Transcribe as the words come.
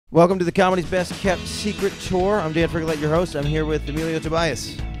Welcome to the Comedy's Best Kept Secret Tour. I'm Dan Frigolette, your host. I'm here with Emilio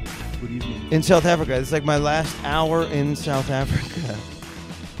Tobias. Good evening. In South Africa. It's like my last hour in South Africa.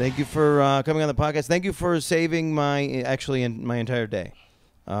 Thank you for coming on the podcast. Thank you for saving my entire day.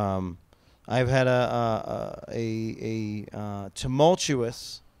 I've had a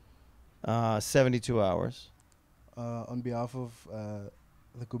tumultuous 72 hours. On behalf of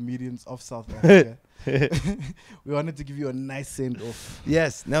the comedians of South Africa, we wanted to give you a nice send-off.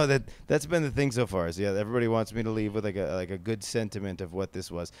 Yes, no, that's been the thing so far. Is everybody wants me to leave with like a good sentiment of what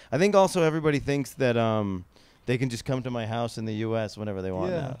this was. I think also everybody thinks that they can just come to my house in the U.S. whenever they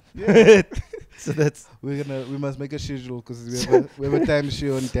want now. Yeah. So that's we must make a schedule because we have a time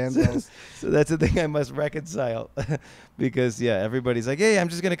show on Dan's house. So that's the thing I must reconcile, because everybody's like, hey, I'm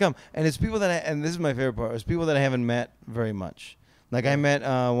just gonna come, and it's people that and this is my favorite part. It's people that I haven't met very much. Like I met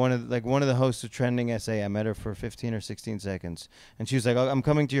one of the hosts of Trending SA. I met her for 15 or 16 seconds, and she was like, "I'm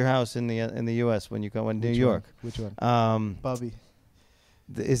coming to your house in the U.S. when you come in New York." Which one? Bobby.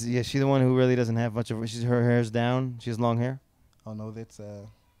 Is she the one who really doesn't have much of? Her hair's down. She has long hair. Oh no, that's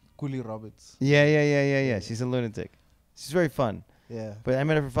Cooley Roberts. Yeah. She's a lunatic. She's very fun. Yeah. But I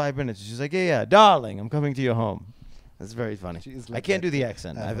met her for 5 minutes. She's like, yeah, darling, I'm coming to your home. That's very funny. Like I can't do the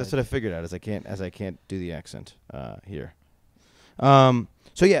accent. That's what I figured out. I can't do the accent here.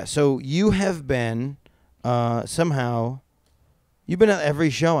 So you have been somehow. You've been at every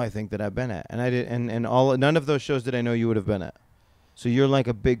show I think that I've been at, and I did, and none of those shows did I know you would have been at. So you're like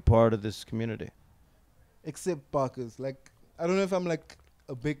a big part of this community. Except Parker's. Like, I don't know if I'm like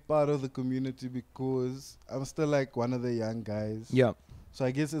a big part of the community because I'm still like one of the young guys. Yeah. So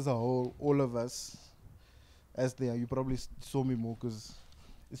I guess as a whole, all of us, as they are, you probably saw me more because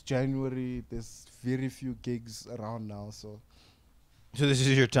it's January. There's very few gigs around now, so this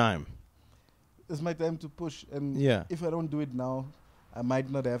is your time. It's my time to push, and if I don't do it now, I might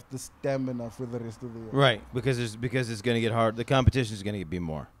not have the stamina for the rest of the year. Right, because it's going to get hard. The competition is going to be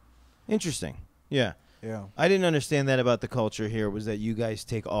more. Interesting. Yeah. Yeah. I didn't understand that about the culture here, was that you guys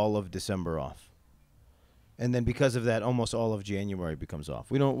take all of December off. And then because of that, almost all of January becomes off.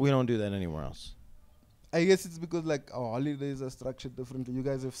 We don't do that anywhere else. I guess it's because like our holidays are structured differently. You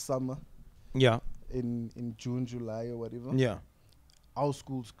guys have summer. Yeah. In June, July or whatever. Yeah. Our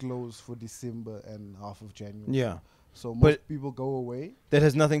schools close for December and half of January. Yeah. So most people go away. That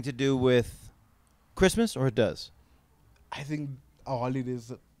has nothing to do with Christmas, or it does? I think our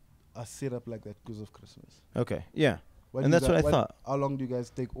holidays are set up like that because of Christmas. Okay. Yeah. And that's what I thought. How long do you guys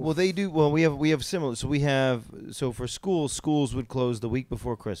take off? Well, they do. Well, we have similar. So for schools would close the week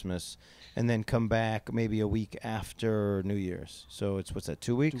before Christmas, and then come back maybe a week after New Year's. So it's what's that?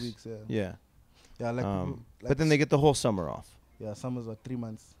 2 weeks. 2 weeks. Yeah. Yeah. Yeah. Like but then they get the whole summer off. Yeah, summer's like 3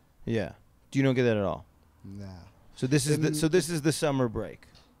 months. Yeah. Do you don't get that at all? Nah. So this is the summer break.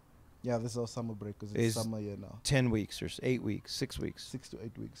 Yeah, this is our summer break because it's summer here now. 10 weeks or 8 weeks, 6 weeks. 6 to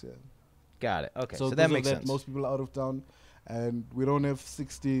 8 weeks, yeah. Got it. Okay, so that makes sense. Most people are out of town, and we don't have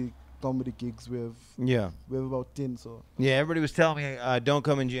 60 comedy gigs. We have about 10. So yeah, everybody was telling me don't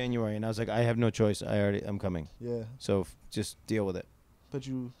come in January, and I was like, I have no choice. I'm coming. Yeah. So just deal with it. But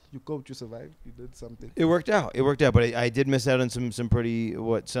you coped, you survived, you did something. It worked out, but I did miss out on some pretty,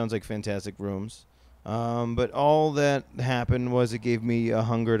 what sounds like fantastic rooms. But all that happened was it gave me a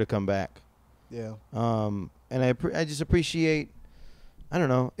hunger to come back. Yeah. And I just appreciate, I don't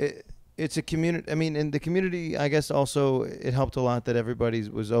know, it's a community. I mean, in the community, I guess also it helped a lot that everybody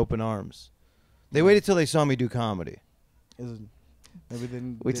was open arms. They waited till they saw me do comedy. Maybe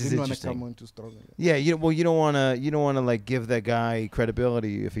then Which they is didn't want to interesting. come on too strong. Yeah, you don't want to like give that guy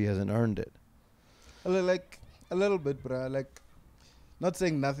credibility if he hasn't earned it. Like a little bit, bruh. Like, not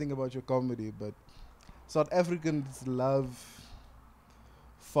saying nothing about your comedy, but South Africans love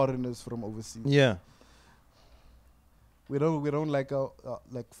foreigners from overseas. Yeah. We don't like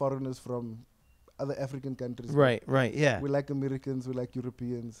like foreigners from other African countries. Right, yeah. We like Americans, we like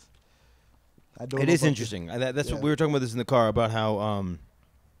Europeans. It is interesting. That's what we were talking about this in the car about how.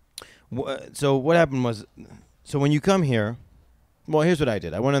 So what happened was, so when you come here, well, here's what I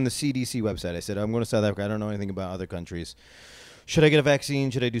did. I went on the CDC website. I said, I'm going to South Africa. I don't know anything about other countries. Should I get a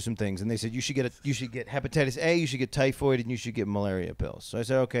vaccine? Should I do some things? And they said you should get hepatitis A, you should get typhoid, and you should get malaria pills. So I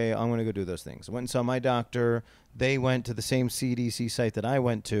said, okay, I'm going to go do those things. I went and saw my doctor. They went to the same CDC site that I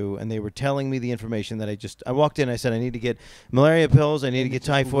went to, and they were telling me the information that I walked in, I said, I need to get malaria pills, I need to get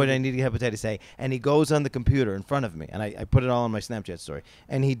typhoid, I need to get hepatitis A. And he goes on the computer in front of me, and I put it all on my Snapchat story,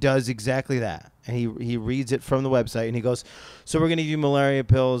 and he does exactly that. And he reads it from the website, and he goes, so we're going to give you malaria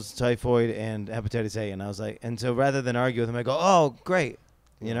pills, typhoid, and hepatitis A. And I was like, and so rather than argue with him, I go, oh, great,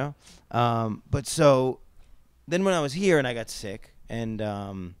 you know? But so then when I was here and I got sick, And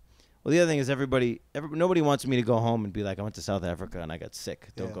well, the other thing is nobody wants me to go home and be like, I went to South Africa and I got sick.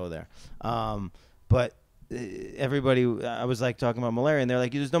 Don't go there. But everybody, I was like talking about malaria, and they're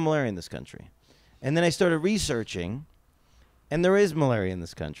like, there's no malaria in this country. And then I started researching, and there is malaria in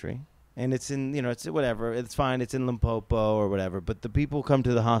this country. And it's in, it's whatever. It's fine. It's in Limpopo or whatever. But the people come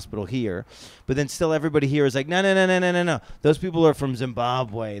to the hospital here. But then still everybody here is like, no. Those people are from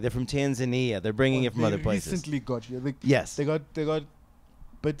Zimbabwe. They're from Tanzania. They're bringing it from other places. Recently got here. Yes. They got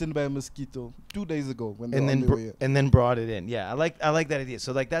bitten by a mosquito 2 days ago when they were on their way here. And then brought it in. Yeah, I like that idea.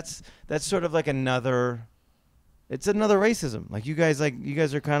 So like that's sort of like another. It's another racism. Like you guys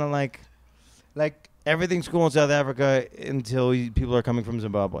are kind of like everything's cool in South Africa until people are coming from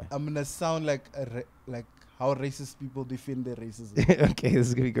Zimbabwe. I'm gonna sound like how racist people defend their racism. Okay, this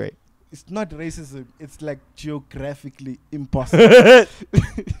is gonna be great. It's not racism. It's like geographically impossible.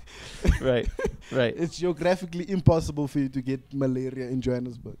 Right. It's geographically impossible for you to get malaria in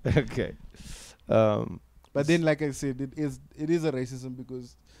Johannesburg. Okay. But then, like I said, it is a racism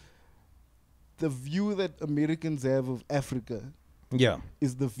because the view that Americans have of Africa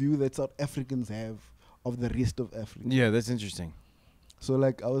is the view that South Africans have of the rest of Africa. Yeah, that's interesting. So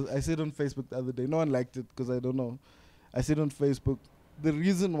like I said on Facebook the other day, no one liked it because I don't know. I said on Facebook, the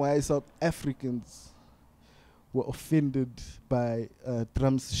reason why South Africans were offended by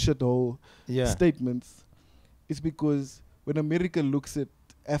Trump's shithole statements is because when America looks at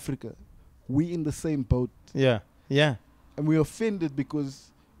Africa, we in the same boat. Yeah. And we're offended because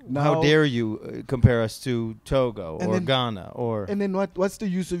now... How dare you compare us to Togo or Ghana or... And then what's the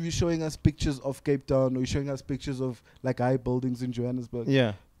use of you showing us pictures of Cape Town or you showing us pictures of like high buildings in Johannesburg?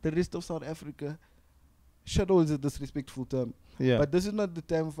 Yeah. The rest of South Africa, shithole is a disrespectful term. Yeah. But this is not the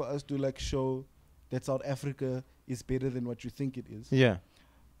time for us to like show that South Africa is better than what you think it is. Yeah.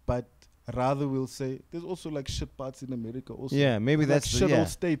 But rather we'll say there's also like shit parts in America also. Yeah, maybe that's like shithole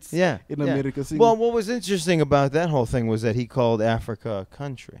states in America. Well, what was interesting about that whole thing was that he called Africa a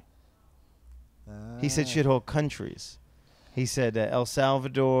country. He said shithole countries. He said El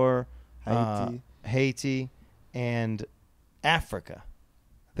Salvador, Haiti, and Africa,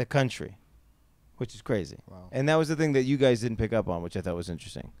 the country, which is crazy. Wow. And that was the thing that you guys didn't pick up on, which I thought was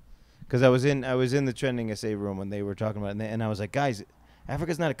interesting. Because I was in the trendingsa room when they were talking about it, and I was like, guys,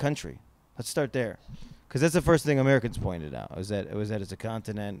 Africa's not a country. Let's start there. Because that's the first thing Americans pointed out, was that it's a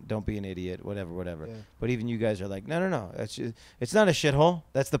continent, don't be an idiot, whatever. Yeah. But even you guys are like, no. It's not a shithole.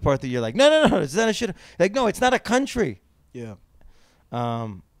 That's the part that you're like, no, it's not a shithole. Like, no, it's not a country. Yeah.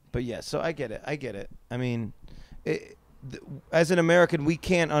 But yeah, so I get it. I mean, as an American, we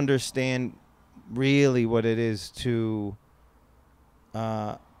can't understand really what it is to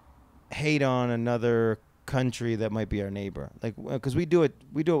hate on another country that might be our neighbor. Like, because we do it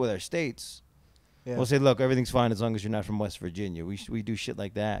with our states. Yeah. We'll say, look, everything's fine as long as you're not from West Virginia. We do shit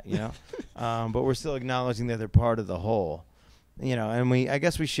like that, you know. But we're still acknowledging that they're part of the whole, you know. And I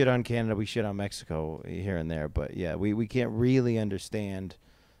guess we shit on Canada, we shit on Mexico here and there. But yeah, we can't really understand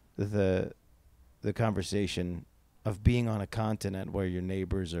the conversation of being on a continent where your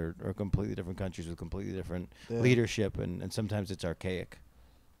neighbors are completely different countries with completely different leadership, and sometimes it's archaic,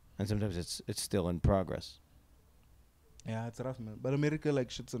 and sometimes it's still in progress. Yeah, it's rough, man. But America like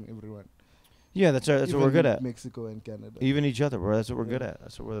shits on everyone. Yeah, that's what we're good at. Mexico and Canada. Even each other. That's what we're good at.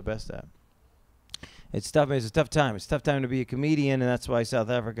 That's what we're the best at. It's tough. It's a tough time. It's a tough time to be a comedian, and that's why South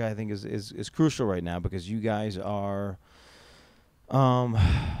Africa, I think, is crucial right now, because you guys are,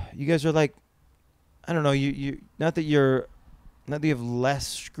 like, I don't know, you not that you have less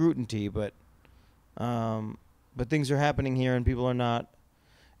scrutiny, but things are happening here, and people are not.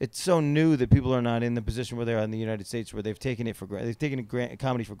 It's so new that people are not in the position where they are in the United States, where they've taken it they've taken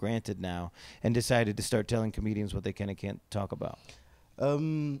comedy for granted now, and decided to start telling comedians what they can and can't talk about.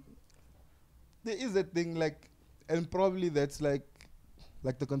 There is that thing, like, and probably that's like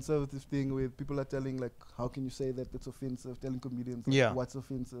the conservative thing where people are telling, like, how can you say that? That's offensive. Telling comedians, like, what's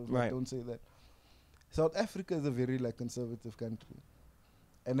offensive? Right. Like, don't say that. South Africa is a very like conservative country.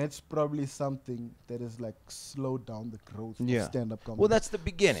 And that's probably something that has like slowed down the growth of stand-up comedy. Well, that's the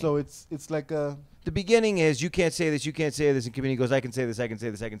beginning. So it's like the beginning is you can't say this, and comedian goes, I can say this, I can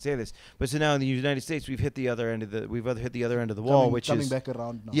say this, I can say this. But so now in the United States, we've hit the other end of the wall, which is coming back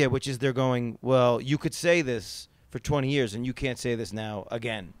around now. Yeah, which is they're going, well, you could say this for 20 years, and you can't say this now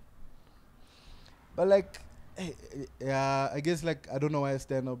again. But like, yeah, I guess like I don't know why I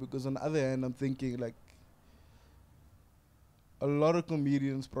stand now, because on the other hand, I'm thinking like, a lot of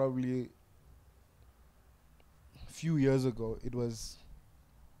comedians probably a few years ago, it was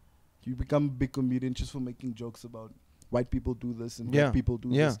you become a big comedian just for making jokes about white people do this and black people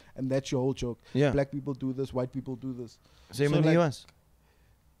do this, and that's your whole joke. Yeah. Black people do this, white people do this. Same in the US.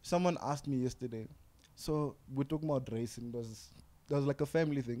 Someone asked me yesterday, so we're talking about race, and there was like a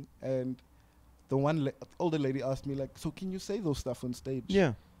family thing, and the one older lady asked me like, so can you say those stuff on stage?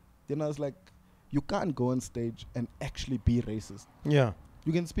 Yeah. Then I was like, you can't go on stage and actually be racist. Yeah.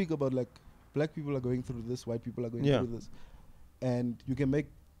 You can speak about like black people are going through this, white people are going through this, and you can make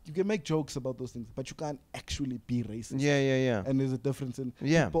jokes about those things, but you can't actually be racist. Yeah. And there's a difference in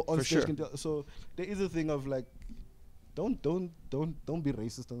people on stage. So there is a thing of like, don't be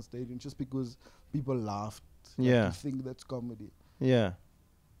racist on stage, and just because people laughed, you think that's comedy. Yeah.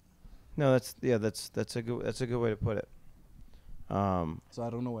 No, that's a good way to put it. So I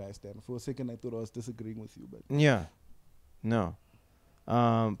don't know where I stand. For a second, I thought I was disagreeing with you, but no.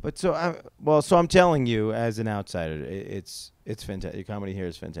 But so I'm telling you, as an outsider, it's fantastic. Your comedy here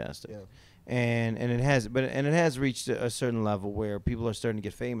is fantastic. Yeah. And it has reached a certain level where people are starting to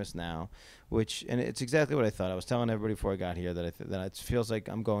get famous now, and it's exactly what I thought. I was telling everybody before I got here that that it feels like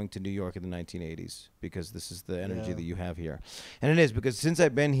I'm going to New York in the 1980s, because this is the energy that you have here, and it is because since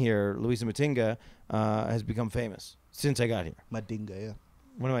I've been here, Loyiso Madinga has become famous since I got here. Madinga, yeah.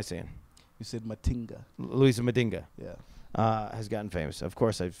 What am I saying? You said Matinga. Loyiso Madinga. Yeah. Has gotten famous. Of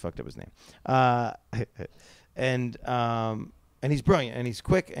course, I fucked up his name. And he's brilliant, and he's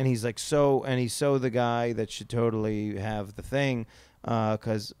quick, and he's he's so the guy that should totally have the thing,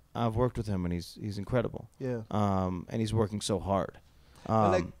 because I've worked with him, and he's incredible. Yeah. And he's working so hard.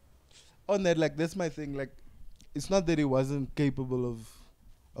 Like on that, like that's my thing. Like, it's not that he wasn't capable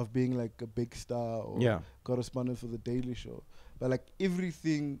of being like a big star or correspondent for the Daily Show, but like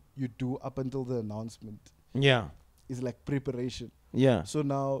everything you do up until the announcement. Yeah. Is like preparation. Yeah. So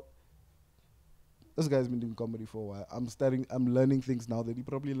now, this guy's been doing comedy for a while. I'm learning things now that he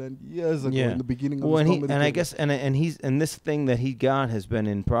probably learned years ago in the beginning of his comedy career. I guess and this thing that he got has been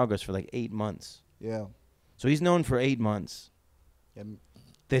in progress for like 8 months. Yeah. So he's known for 8 months. And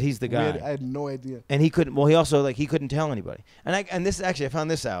that he's the guy. I had no idea. And he couldn't. Well, he couldn't tell anybody. And this actually, I found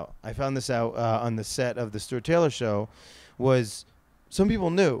this out. On the set of the Stuart Taylor show. Was some people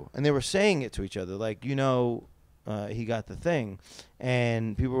knew, and they were saying it to each other, like, he got the thing,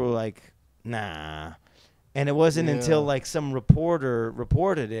 and people were like, nah. And it wasn't until like some reporter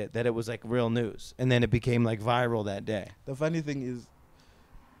reported it that it was like real news, and then it became like viral that day. The funny thing is,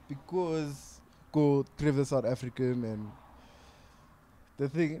 because Trevor South African, and the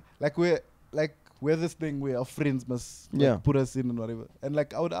thing we're this thing where our friends must put us in and whatever. And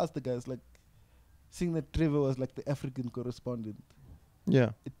like I would ask the guys, like, seeing that Trevor was like the African correspondent,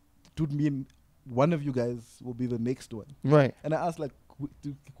 it would mean one of you guys will be the next one. Right. And I asked, like,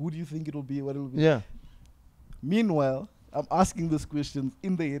 who do you think it will be? What it will be? Yeah. Meanwhile, I'm asking these questions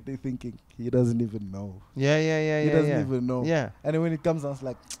in the head. They're thinking, he doesn't even know. Yeah. He doesn't even know. Yeah. And then when it comes, I was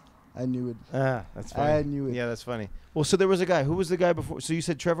like, I knew it. That's funny. I knew it. Yeah, that's funny. Well, so there was a guy. Who was the guy before? So you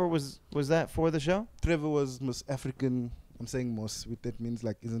said Trevor was that for the show? Trevor was most African. I'm saying most, with that means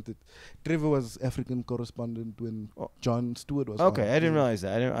like, isn't it? Trevor was African correspondent when John Stewart was. Okay, I didn't realize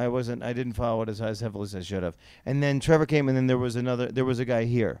that. I didn't follow it as heavily as I should have. And then Trevor came, and then there was a guy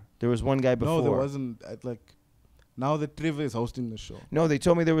here. There was one guy before. No, there wasn't. Now that Trevor is hosting the show. No, they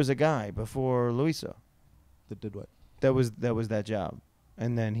told me there was a guy before Loyiso. That did what? That was that job,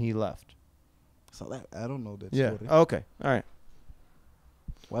 and then he left. So I don't know that. Yeah. Story. Okay. All right.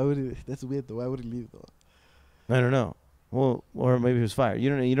 Why would he? That's weird though. Why would he leave though? I don't know. Well, or maybe he was fired. You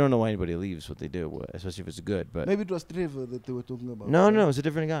don't know why anybody leaves what they do, especially if it's good. But maybe it was Trevor that they were talking about. No, it was a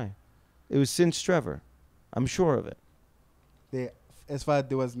different guy. It was since Trevor. I'm sure of it. As far as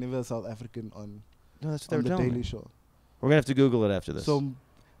there was never a South African on. No, that's on the Daily Show. We're gonna have to Google it after this. So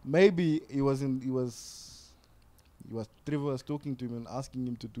maybe Trevor was talking to him and asking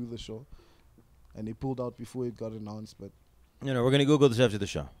him to do the show, and he pulled out before it got announced. But we're going to Google this after the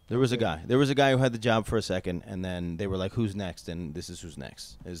show. There was a guy. There was a guy who had the job for a second, and then they were like, "Who's next?" And this is who's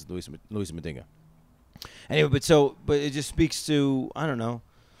next. Is Loyiso Madinga. Anyway, but it just speaks to, I don't know,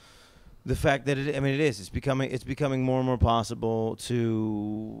 the fact that it is. It's becoming more and more possible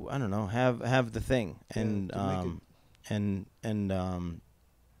to, I don't know, have the thing, and and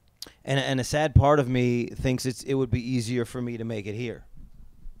a sad part of me thinks it would be easier for me to make it here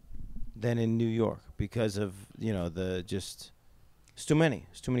than in New York, because of, it's too many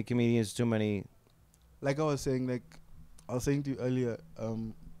comedians, too many. Like I was saying to you earlier,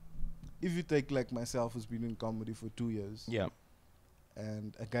 if you take like myself, who's been in comedy for 2 years,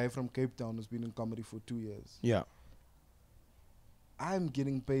 and a guy from Cape Town who's been in comedy for 2 years, I'm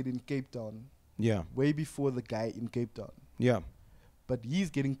getting paid in Cape Town, way before the guy in Cape Town, but he's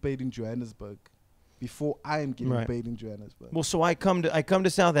getting paid in Johannesburg before I am getting paid in Johannesburg. Well, so I come to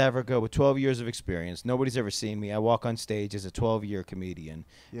South Africa with 12 years of experience. Nobody's ever seen me. I walk on stage as a 12-year comedian,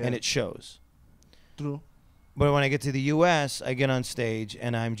 and it shows. True. But when I get to the U.S., I get on stage,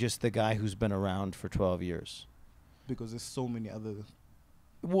 and I'm just the guy who's been around for 12 years. Because there's so many other...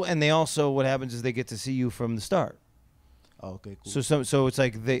 Well, and they also, what happens is they get to see you from the start. Oh, okay, cool. So it's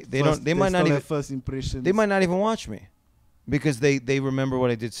like they might not even first impressions. They might not even watch me, because they remember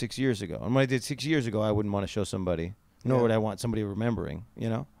what I did 6 years ago. And what I did 6 years ago, I wouldn't want to show somebody, nor would I want somebody remembering. You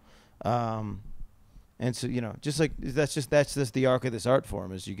know, and so just like that's just the arc of this art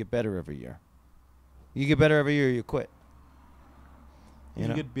form is you get better every year. You get better every year, you quit. You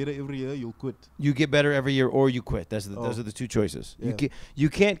get better every year, you'll quit. You get better every year, or you quit. Those are the two choices. Yeah. You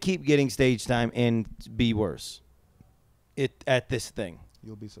can't keep getting stage time and be worse. At this thing,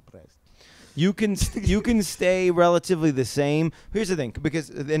 you'll be surprised. You can stay relatively the same. Here's the thing,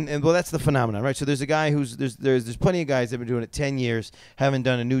 because well, that's the phenomenon, right? So there's a guy there's plenty of guys that have been doing it 10 years, haven't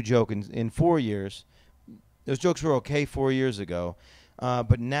done a new joke in 4 years. Those jokes were okay 4 years ago.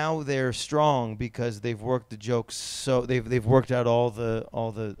 But now they're strong because they've worked the jokes, so they've worked out all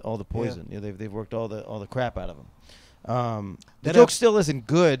the poison. Yeah. They've worked all the crap out of them. The joke still isn't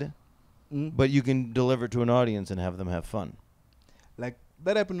good, but you can deliver to an audience and have them have fun. Like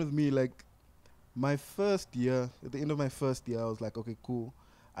that happened with me. Like my first year, at the end of my first year, I was like, okay, cool.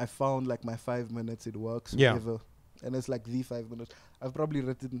 I found like my 5 minutes. It works. Yeah. Whatever. And it's like the 5 minutes. I've probably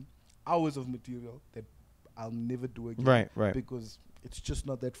written hours of material that I'll never do again. Right. Because it's just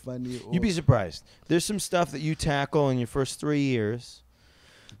not that funny. You'd be surprised. There's some stuff that you tackle in your first 3 years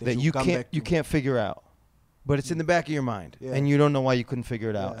that you can't figure out, but it's in the back of your mind, and you don't know why you couldn't figure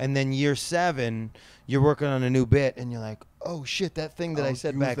it out. And then year 7, you're working on a new bit, and you're like, oh shit, that thing that I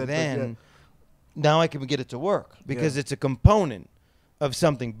said back then, now I can get it to work because it's a component of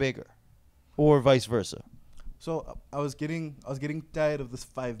something bigger, or vice versa. So I was getting tired of this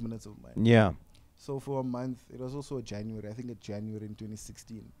 5 minutes of mine. Yeah. So for a month, it was also January. I think in January in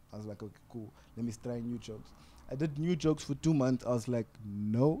 2016, I was like, okay, cool. Let me try new jokes. I did new jokes for 2 months. I was like,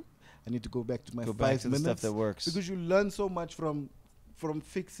 no, I need to go back to my 5 minutes. The stuff that works. Because you learn so much from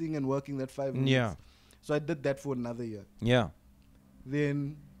fixing and working that 5 minutes. Yeah. So I did that for another year. Yeah.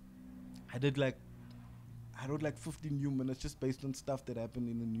 Then I wrote like 15 new minutes just based on stuff that happened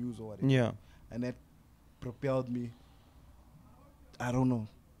in the news or whatever. Yeah. And that propelled me. I don't know.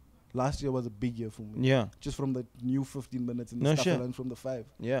 Last year was a big year for me. Yeah. Just from the new 15 minutes and the stuff I learned from the 5.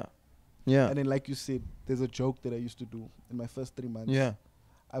 Yeah. Yeah. And then like you said, there's a joke that I used to do in my first 3 months. Yeah.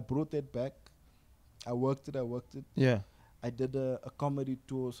 I brought that back. I worked it. Yeah. I did a comedy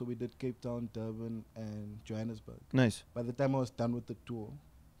tour, so we did Cape Town, Durban, and Johannesburg. Nice. By the time I was done with the tour,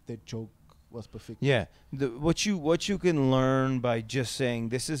 that joke was perfect. Yeah. What you can learn by just saying,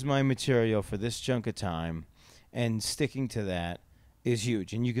 this is my material for this chunk of time, and sticking to that is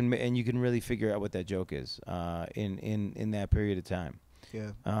huge, and you can really figure out what that joke is in that period of time.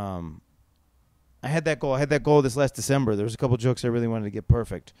 Yeah. I had that goal this last December. There was a couple jokes I really wanted to get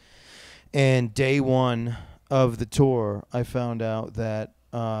perfect, and day 1 of the tour, I found out that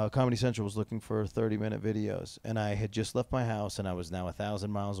Comedy Central was looking for 30-minute videos, and I had just left my house, and I was now 1,000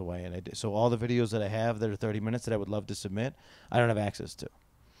 miles away, and so all the videos that I have that are 30 minutes that I would love to submit, I don't have access to.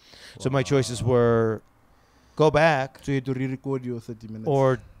 Wow. So my choices were go back. So you had to re-record your 30 minutes.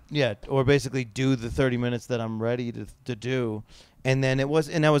 Or basically do the 30 minutes that I'm ready to do. And then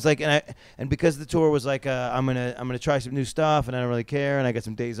and because the tour was like, I'm gonna try some new stuff, and I don't really care, and I got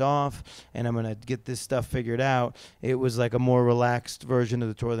some days off, and I'm gonna get this stuff figured out. It was like a more relaxed version of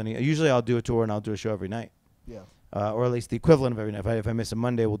the tour than usually. I'll do a tour and I'll do a show every night. Yeah. Or at least the equivalent of every night. If I miss a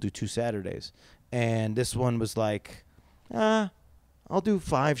Monday, we'll do 2 Saturdays. And this one was like, I'll do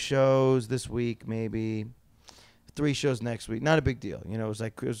 5 shows this week, maybe 3 shows next week. Not a big deal. It was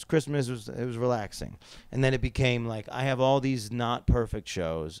like, it was Christmas. It was relaxing. And then it became like, I have all these not perfect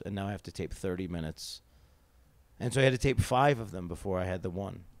shows, and now I have to tape 30 minutes. And so I had to tape 5 of them before I had the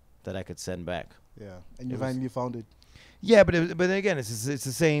one that I could send back. Yeah. And you finally found it. Yeah, but again, it's the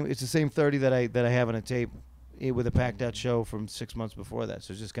same 30 that I have on a tape with a packed out show from 6 months before that.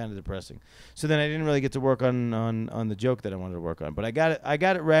 So it's just kind of depressing. So then I didn't really get to work on the joke that I wanted to work on. But I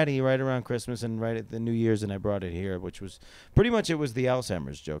got it ready right around Christmas and right at the New Year's, and I brought it here, which was pretty much, it was the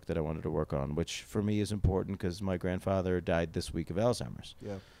Alzheimer's joke that I wanted to work on, which for me is important because my grandfather died this week of Alzheimer's.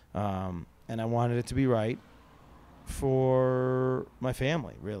 Yeah. And I wanted it to be right for my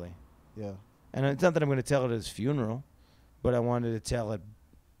family, really. Yeah. And it's not that I'm going to tell it at his funeral, but I wanted to tell it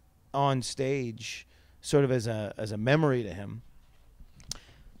on stage, sort of as a memory to him.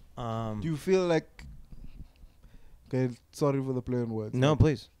 Do you feel like Okay, sorry for the play on words. No,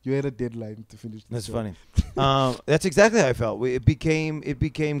 please. You had a deadline to finish. That's funny. That's exactly how I felt. It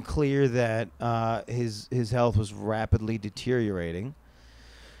became clear that his health was rapidly deteriorating.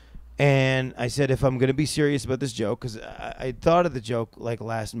 And I said, if I'm going to be serious about this joke, because I thought of the joke like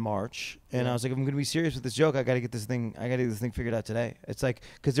last March, and I was like, if I'm going to be serious with this joke, I got to get this thing figured out today. It's like,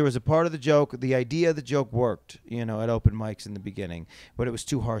 because there was a part of the joke, the idea of the joke worked, you know, at open mics in the beginning, but it was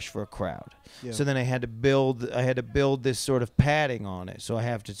too harsh for a crowd. Yeah. So then I had to build this sort of padding on it. So I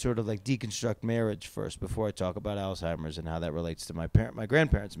have to sort of like deconstruct marriage first before I talk about Alzheimer's and how that relates to my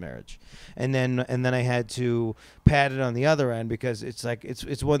grandparents' marriage, and then I had to pad it on the other end, because it's like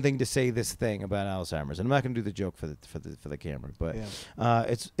it's one thing to say this thing about Alzheimer's, and I'm not going to do the joke for the camera, but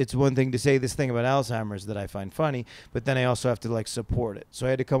it's one thing to say this thing about Alzheimer's that I find funny, but then I also have to like support it. So I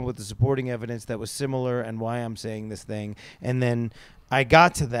had to come up with the supporting evidence that was similar and why I'm saying this thing, and then I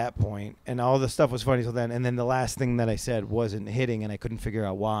got to that point, and all the stuff was funny till then, and then the last thing that I said wasn't hitting, and I couldn't figure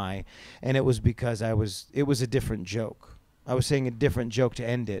out why, and it was because it was a different joke. I was saying a different joke to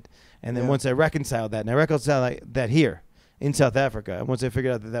end it, and then once I reconciled that, and I reconciled that here in South Africa, and once I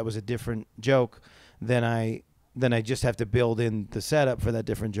figured out that that was a different joke, then I just have to build in the setup for that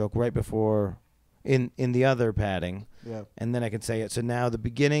different joke right before in the other padding, and then I can say it. So now the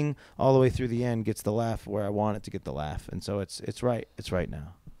beginning all the way through the end gets the laugh where I want it to get the laugh, and so it's right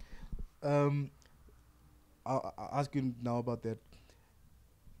now. I'll ask you now about that.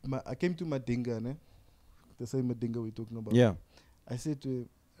 I came to Madinga, ne? The same Madinga we're talking about. Yeah. I said to him,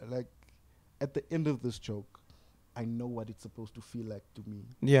 like, at the end of this joke, I know what it's supposed to feel like to me.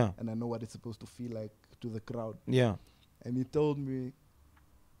 Yeah. And I know what it's supposed to feel like to the crowd. Yeah. And he told me,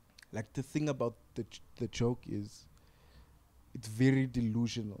 like, the thing about the joke is it's very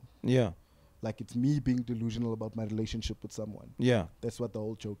delusional. Yeah. Like, it's me being delusional about my relationship with someone. Yeah. That's what the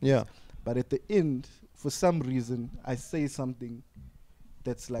whole joke is. But at the end, for some reason, I say something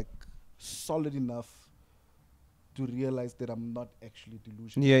that's, like, solid enough to realize that I'm not actually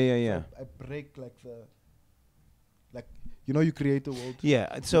delusional. Yeah. So I break, like, you know, you create a world.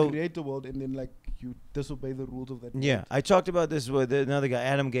 Yeah. So you create a world, and then, like, you disobey the rules of that world. Yeah. I talked about this with another guy,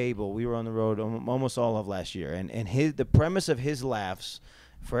 Adam Gable. We were on the road almost all of last year, and the premise of his laughs,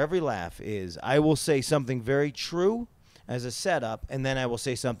 for every laugh, is I will say something very true as a setup, and then I will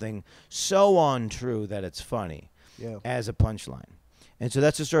say something so untrue that it's funny as a punchline. And so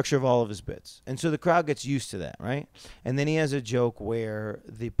that's the structure of all of his bits. And so the crowd gets used to that, right? And then he has a joke where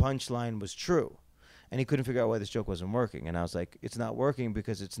the punchline was true, and he couldn't figure out why this joke wasn't working. And I was like, it's not working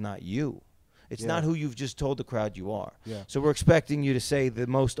because it's not you. It's not who you've just told the crowd you are. Yeah. So we're expecting you to say the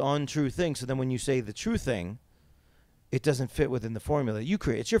most untrue thing. So then when you say the true thing, it doesn't fit within the formula you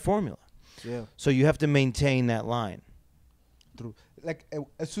create. It's your formula. Yeah. So you have to maintain that line. True. Like,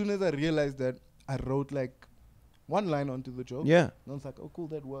 as soon as I realized that, I wrote, like, one line onto the joke. Yeah. And I was like, oh, cool,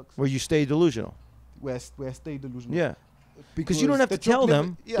 that works. Where you stay delusional. Where I stay delusional. Yeah. Because you don't have to tell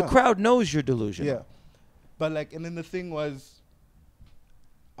them. The crowd knows you're delusional. Yeah. But, like, and then the thing was,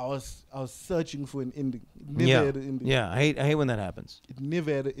 I was searching for an ending. It never had an ending. Yeah, I hate when that happens. It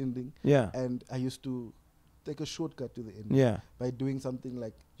never had an ending. Yeah. And I used to take a shortcut to the end. Yeah. By doing something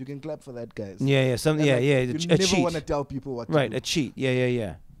like, you can clap for that, guys. Yeah. Something. Yeah. You never want to tell people what to do. Right. A cheat.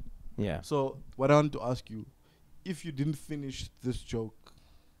 Yeah. So what I want to ask you, if you didn't finish this joke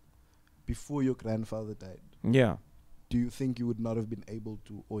before your grandfather died, do you think you would not have been able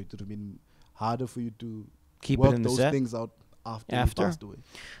to, or it would have been harder for you to keep work it in the those set? Things out after he passed away?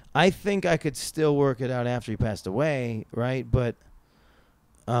 I think I could still work it out after he passed away, right? But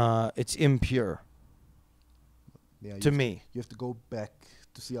it's impure. Yeah, to me. You have to go back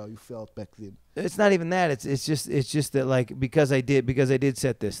to see how you felt back then. It's not even that. It's just that, like, because I did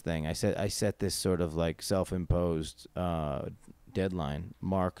set this thing. I set this sort of like self-imposed deadline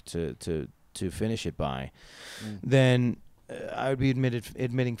mark to finish it by. Then I would be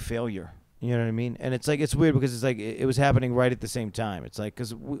admitting failure. You know what I mean? And it's like, it's weird because it's like it was happening right at the same time. It's like,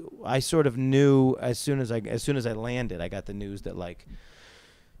 because I sort of knew as soon as I landed, I got the news that, like,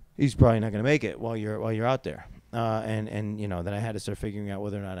 he's probably not going to make it while you're out there. And you know, then I had to start figuring out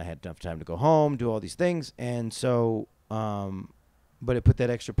whether or not I had enough time to go home, do all these things. And so, but it put that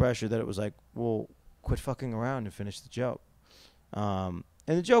extra pressure that it was like, well, quit fucking around and finish the joke.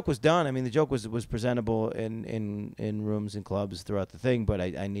 And the joke was done. I mean, the joke was presentable in rooms and clubs throughout the thing, but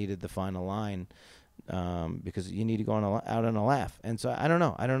I needed the final line because you need to go out on a laugh. And so I don't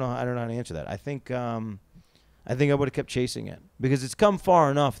know how to answer that. I think I would have kept chasing it because it's come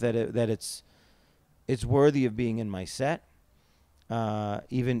far enough that it's worthy of being in my set,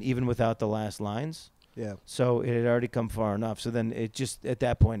 even without the last lines. Yeah. So it had already come far enough. So then it just, at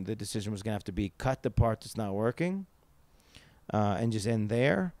that point, the decision was going to have to be cut the part that's not working and just end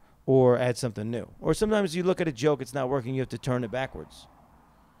there, or add something new. Or sometimes you look at a joke, it's not working, you have to turn it backwards.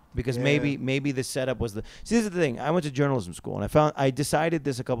 Because maybe the setup was the... See, this is the thing. I went to journalism school, and I decided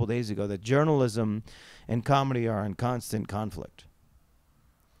this a couple days ago, that journalism and comedy are in constant conflict.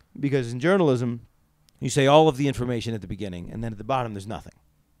 Because in journalism, you say all of the information at the beginning, and then at the bottom, there's nothing.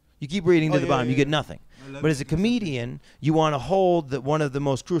 You keep reading to the bottom, you get nothing. But as a comedian, you want to hold one of the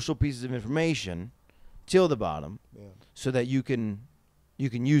most crucial pieces of information till the bottom, so that you can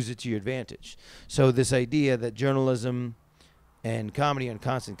use it to your advantage. So this idea that journalism and comedy are in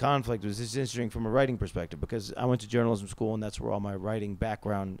constant conflict was just interesting from a writing perspective, because I went to journalism school, and that's where all my writing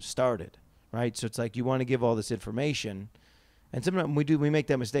background started, right? So it's like you want to give all this information, and sometimes we make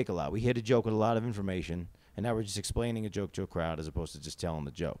that mistake a lot. We hit a joke with a lot of information, and now we're just explaining a joke to a crowd as opposed to just telling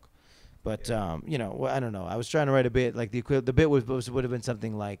the joke. But you know, I don't know. I was trying to write a bit like the bit would have been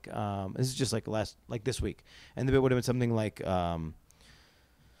something like this is just like this week, and the bit would have been something like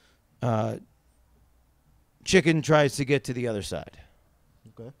chicken tries to get to the other side.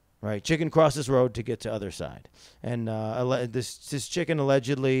 Okay. Right. Chicken crosses road to get to other side, and this chicken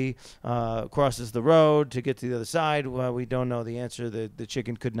allegedly crosses the road to get to the other side. Well, we don't know the answer. The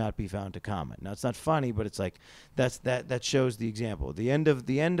chicken could not be found to comment. Now it's not funny, but it's like that shows the example. The end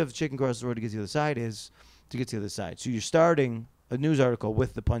of chicken crosses the road to get to the other side is to get to the other side. So you're starting a news article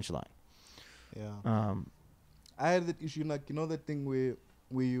with the punchline. Yeah. I had that issue, like, you know, that thing where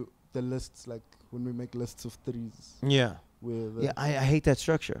the lists, like when we make lists of threes. Yeah. I hate that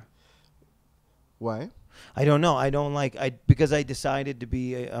structure. Why? I don't know. I don't like because I decided to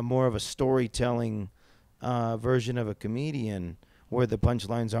be a more of a storytelling version of a comedian, where the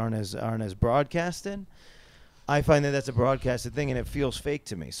punchlines aren't as broadcasted. I find that that's a broadcasted thing, and it feels fake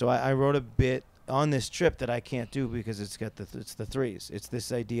to me. So I wrote a bit on this trip that I can't do because it's the threes. It's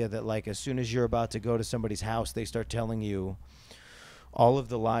this idea that, like, as soon as you're about to go to somebody's house, they start telling you all of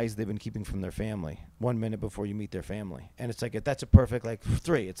the lies they've been keeping from their family 1 minute before you meet their family. And it's like, that's a perfect, like,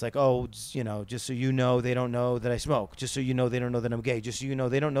 three. It's like, oh, you know, just so you know, they don't know that I smoke. Just so you know, they don't know that I'm gay. Just so you know,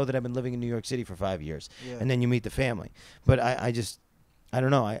 they don't know that I've been living in New York City for 5 years. Yeah. And then you meet the family. But I don't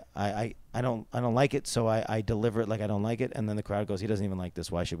know. I don't like it, so I deliver it like I don't like it. And then the crowd goes, he doesn't even like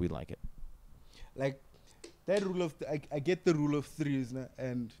this. Why should we like it? Like, that rule of, I get the rule of threes,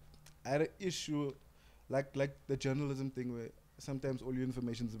 and I had an issue, like the journalism thing where sometimes all your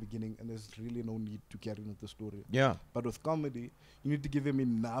information is the beginning, and there's really no need to carry on with the story. Yeah. But with comedy, you need to give them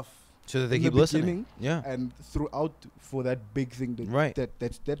enough so that they keep listening. Yeah. And throughout for that big thing. That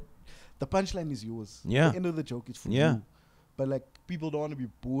the punchline is yours. Yeah. The end of the joke is for you. But like, people don't want to be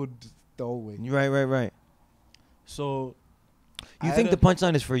bored the whole way. Right. So, you think the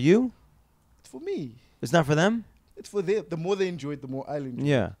punchline is for you? It's for me. It's not for them? It's for them. The more they enjoy it, the more I'll enjoy it.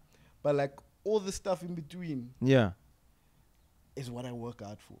 Yeah. But like, all the stuff in between. Yeah. Is what I work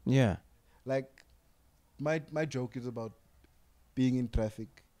hard for. Yeah. Like, my joke is about being in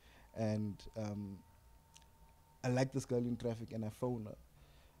traffic, and I like this girl in traffic, and I phone her.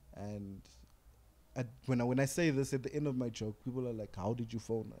 And when I say this at the end of my joke, people are like, how did you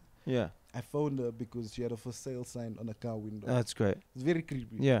phone her? Yeah. I phoned her because she had a for sale sign on a car window. That's great. It's very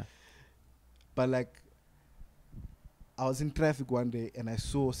creepy. Yeah. But like, I was in traffic one day, and I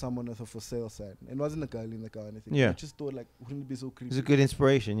saw someone with a for sale sign. And it wasn't a girl in the car or anything. Yeah. I just thought, like, wouldn't it be so creepy? It's a good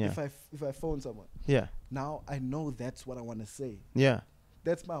inspiration, yeah. If I phone someone. Yeah. Now I know that's what I want to say. Yeah.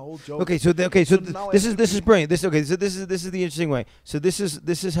 That's my whole joke. Okay, so this is brilliant. This is the interesting way. So this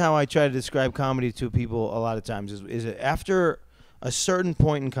is how I try to describe comedy to people a lot of times. Is it after a certain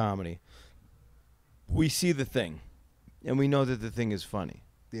point in comedy, we see the thing, and we know that the thing is funny.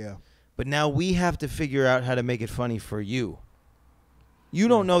 Yeah. But now we have to figure out how to make it funny for you. You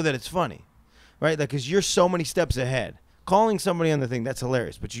don't know that it's funny, right? Like, because you're so many steps ahead. Calling somebody on the thing, that's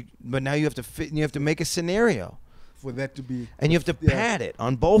hilarious. But now you have to make a scenario for that to be, and you have to pad it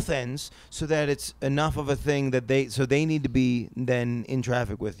on both ends so that it's enough of a thing that they need to be then in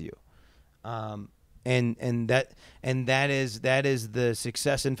traffic with you. And that is the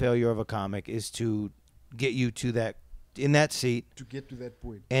success and failure of a comic, is to get you to that, in that seat, to get to that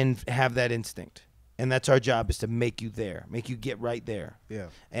point and have that instinct. And that's our job, is to make you there, make you get right there. Yeah.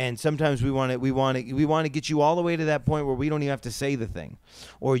 And sometimes we want to get you all the way to that point where we don't even have to say the thing,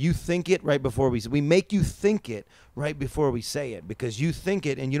 or you think it right before we make you think it right before we say it, because you think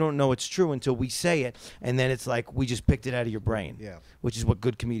it and you don't know it's true until we say it, and then it's like we just picked it out of your brain. Yeah. Which is what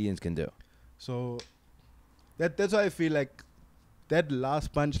good comedians can do. So that's why I feel like that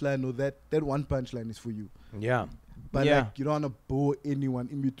last punchline, or that one punchline, is for you. Yeah. But like, you don't want to bore anyone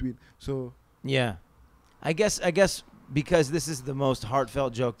in between. So yeah, I guess because this is the most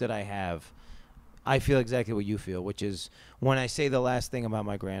heartfelt joke that I have, I feel exactly what you feel, which is when I say the last thing about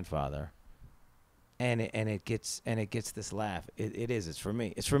my grandfather, and it gets this laugh. It's for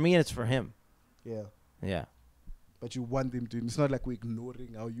me. It's for me and it's for him. Yeah. Yeah. But you want them to. It's not like we're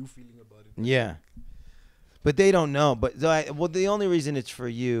ignoring how you feeling about it. Yeah. But they don't know. But the only reason it's for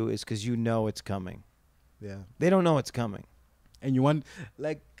you is because you know it's coming. Yeah. They don't know it's coming. And you want,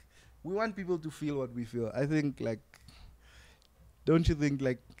 like, we want people to feel what we feel. I think, like, don't you think,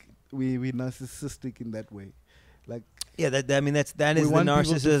 like, we're narcissistic in that way? Like, yeah, that is the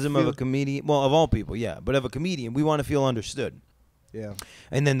narcissism of a comedian. Well, of all people, yeah. But of a comedian, we want to feel understood. Yeah.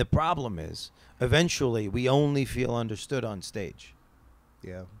 And then the problem is, eventually, we only feel understood on stage.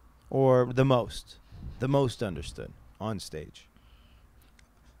 Yeah. Or the most understood on stage.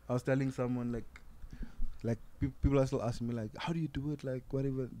 I was telling someone, like people are still asking me, like, how do you do it? Like,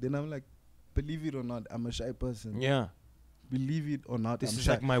 whatever. Then I'm like, believe it or not, I'm a shy person. Yeah. Believe it or not, this I'm is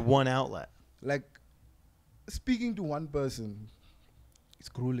shy. like my one outlet. Like, speaking to one person, it's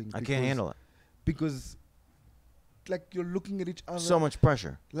grueling. I can't handle it. Because, like, you're looking at each other. So much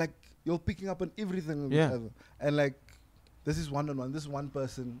pressure. Like, you're picking up on everything of Yeah. each other. And, like, this is one-on-one. This is one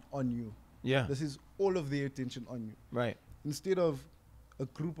person on you. Yeah. This is all of their attention on you. Right. Instead of a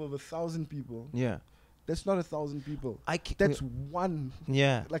group of 1,000 people. Yeah. That's not 1,000 people. That's one.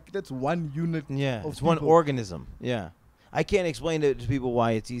 Yeah. Like, that's one unit. Yeah. Of It's one people. organism. Yeah. I can't explain to people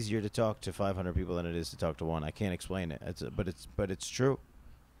why it's easier to talk to 500 people than it is to talk to one. I can't explain it. But it's true.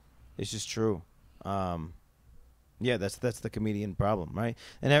 It's just true. Yeah, that's the comedian problem, right?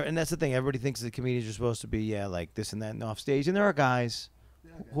 And that's the thing. Everybody thinks the comedians are supposed to be like this and that and off stage, and there are guys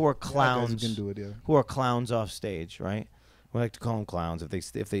who are clowns. Guys who can do it, yeah. Who are clowns off stage, right? We like to call them clowns if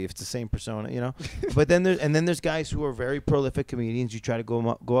it's the same persona, you know. But then there's guys who are very prolific comedians. You try to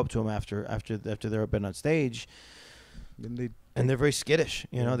go up to them after they've been on stage, and they're very skittish.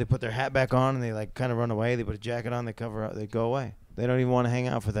 You know, they put their hat back on and they like kind of run away. They put a jacket on, they cover up, they go away. They don't even want to hang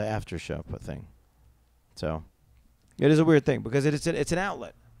out for the after show thing. So it is a weird thing because it's an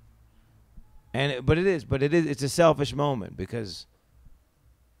outlet, but it's a selfish moment because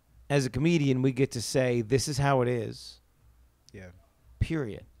as a comedian we get to say this is how it is. Yeah.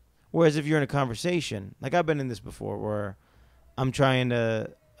 Period. Whereas if you're in a conversation, like I've been in this before, where I'm trying to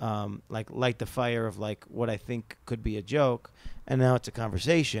like light the fire of like what I think could be a joke, and now it's a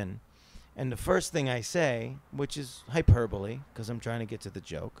conversation, and the first thing I say, which is hyperbole, because I'm trying to get to the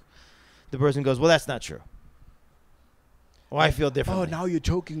joke, the person goes, "Well, that's not true." Well, I feel differently. Oh, now you're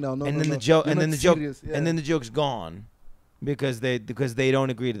joking now. No, and no, then no. the joke, You're and then not the joke, serious. Yeah. and then the joke's gone. Because they don't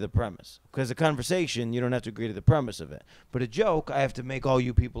agree to the premise. Because a conversation, you don't have to agree to the premise of it. But a joke, I have to make all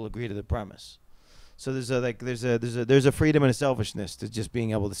you people agree to the premise. So there's a freedom and a selfishness to just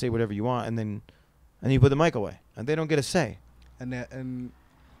being able to say whatever you want, and then you put the mic away, and they don't get a say. And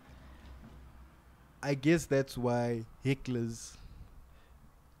I guess that's why hecklers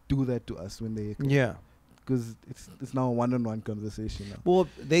do that to us when they heckle. Yeah. Because it's now a one-on-one conversation now. Well,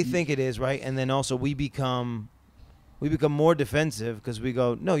 they think it is, right? And then also we become more defensive because we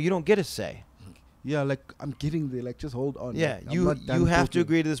go, no, you don't get a say. Yeah, like, I'm getting there. Like, just hold on. Yeah, like, you have to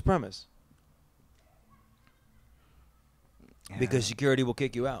agree to this premise. Yeah. Because security will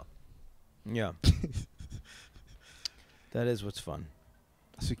kick you out. Yeah. That is what's fun.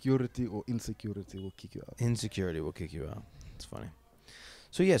 Security or insecurity will kick you out. Insecurity will kick you out. It's funny.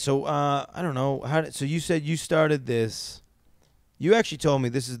 So, yeah, I don't know. So you said you started this. You actually told me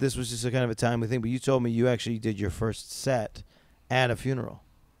this was just a kind of a timely thing, but you told me you actually did your first set at a funeral.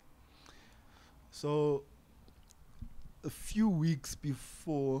 So, a few weeks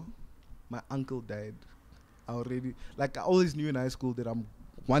before my uncle died, I always knew in high school that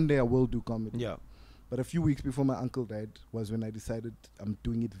one day I will do comedy. Yeah. But a few weeks before my uncle died was when I decided I'm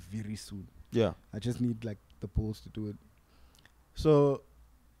doing it very soon. Yeah. I just need like the balls to do it. So,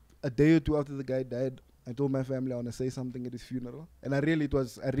 a day or two after the guy died, I told my family I want to say something at his funeral, and I really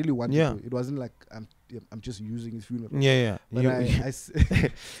wanted to. It wasn't like I'm just using his funeral. Yeah. But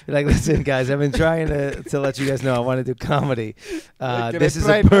like, listen, guys, I've been trying to let you guys know I want to do comedy. This is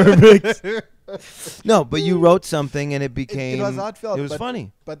a perfect. No, but you wrote something, and it became. It was heartfelt. It was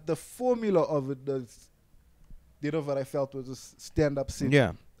funny. But the formula of it, what I felt was a stand-up set.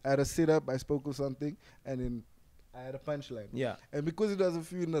 Yeah. I had a setup. I spoke of something, and then I had a punchline. Yeah. And because it was a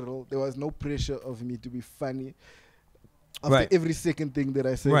funeral, there was no pressure of me to be funny after every second thing that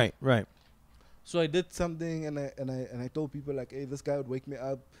I said. Right. So I did something, and I told people like, hey, this guy would wake me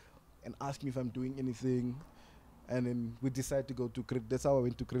up and ask me if I'm doing anything, and then we decided to go to Krill. That's how I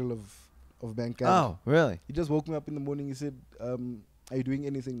went to Krill of Bangkok. Oh, really? He just woke me up in the morning. He said, are you doing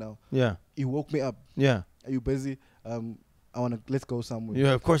anything now? Yeah. He woke me up. Yeah. Are you busy? Let's go somewhere.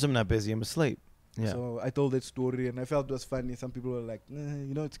 Yeah, of course I'm not busy. I'm asleep. Yeah. So I told that story, and I felt it was funny. Some people were like,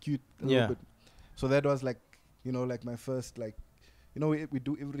 you know, it's cute. A Yeah. little bit. So that was like, you know, like my first, like, you know, we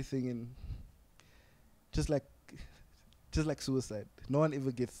do everything in just like suicide. No one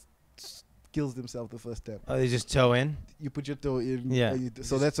ever kills themselves the first time. Oh, they just toe in? You put your toe in. Yeah.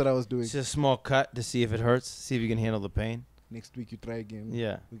 So that's what I was doing. It's just a small cut to see if it hurts, see if you can handle the pain. Next week you try again.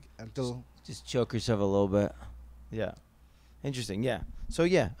 Yeah. Until Just choke yourself a little bit. Yeah. Interesting. Yeah. So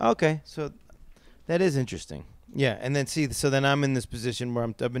yeah. Okay. So that is interesting. Yeah. And then see, so then I'm in this position where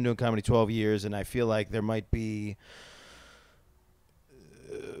I've been doing comedy 12 years, and I feel like there might be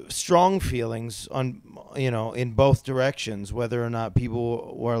strong feelings on, you know, in both directions, whether or not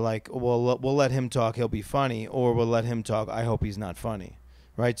people were like, well, we'll let him talk, he'll be funny, or we'll let him talk, I hope he's not funny.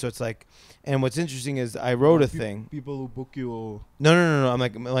 Right. So it's like, and what's interesting is I wrote a thing. People who book you. Or No. I'm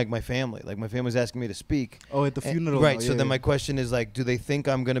like my family. Like my family's asking me to speak. Oh, at the funeral. Right. now, So then my question is like, do they think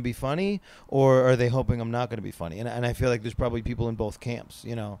I'm going to be funny, or are they hoping I'm not going to be funny? And I feel like there's probably people in both camps,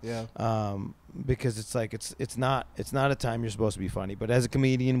 you know. Yeah. Because it's like it's not a time you're supposed to be funny, but as a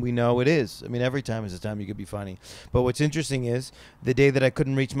comedian we know it is. I mean, every time is a time you could be funny. But what's interesting is the day that I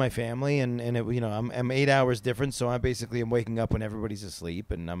couldn't reach my family, and it, you know, I'm 8 hours different, so I basically am waking up when everybody's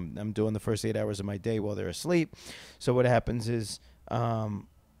asleep, and I'm doing the first 8 hours of my day while they're asleep. So what happens is and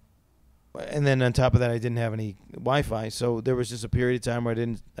then on top of that, I didn't have any Wi-Fi, so there was just a period of time where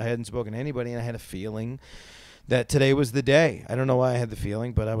I hadn't spoken to anybody, and I had a feeling that today was the day. I don't know why I had the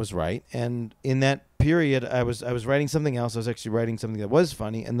feeling, but I was right. And in that period, I was writing something else. I was actually writing something that was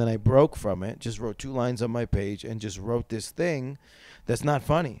funny, and then I broke from it. Just wrote 2 lines on my page, and just wrote this thing that's not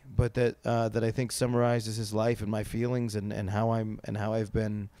funny, but that I think summarizes his life and my feelings and how I've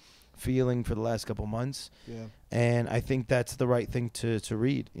been feeling for the last couple months. Yeah. And I think that's the right thing to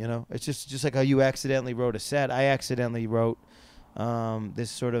read. You know, it's just like how you accidentally wrote a set. I accidentally wrote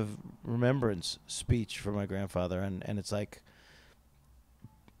this sort of remembrance speech for my grandfather, and it's like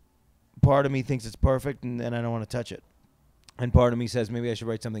part of me thinks it's perfect, and I don't want to touch it, and part of me says maybe I should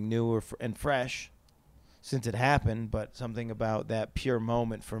write something new and fresh since it happened, but something about that pure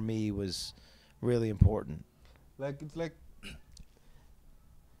moment for me was really important. Like, it's like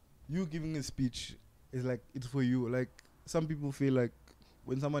you giving a speech is like, it's for you. Like, some people feel like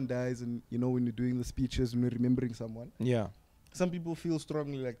when someone dies, and you know, when you're doing the speeches and you're remembering someone, Yeah. some people feel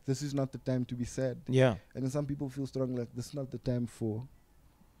strongly like this is not the time to be sad. Yeah. And then some people feel strongly like this is not the time for,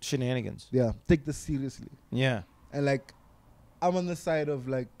 Shenanigans. take this seriously. Yeah. And like, I'm on the side of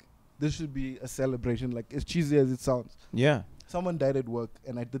like, this should be a celebration, like as cheesy as it sounds. Yeah. Someone died at work,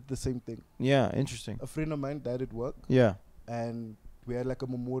 and I did the same thing. Yeah. Interesting. A friend of mine died at work, Yeah. and we had like a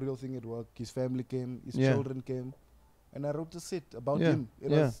memorial thing at work. His family came, his Yeah. children came, and I wrote a set about Yeah. him.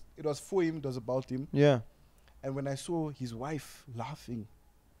 It was for him, it was about him. Yeah. And when I saw his wife laughing,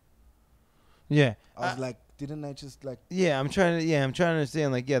 Yeah. I was like, didn't I just like... Yeah, I'm trying to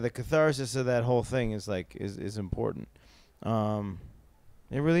understand, like, yeah, the catharsis of that whole thing is like is important.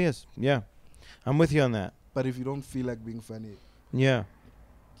 It really is. Yeah. I'm with you on that. But if you don't feel like being funny, Yeah.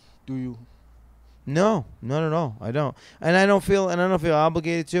 do you? No, not at all. I don't. And I don't feel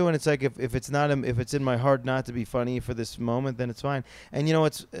obligated to, and it's like if it's not if it's in my heart not to be funny for this moment, then it's fine. And you know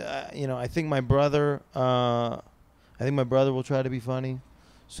it's I think my brother will try to be funny.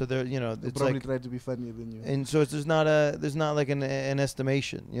 So there, He'll it's probably like, try to be funnier than you. and so there's not like an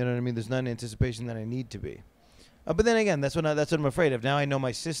estimation. You know what I mean? There's not an anticipation that I need to be. But then again, that's what I'm afraid of. Now I know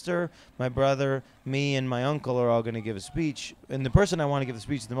my sister, my brother, me, and my uncle are all going to give a speech, and the person I want to give the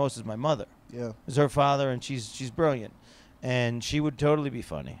speech the most is my mother. Yeah. Is her father, and she's brilliant, and she would totally be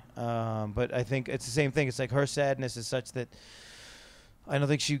funny. But I think it's the same thing. It's like her sadness is such that I don't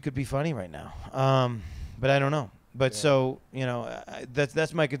think she could be funny right now. But I don't know. But so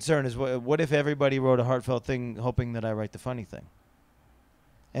that's my concern is what if everybody wrote a heartfelt thing hoping that I write the funny thing,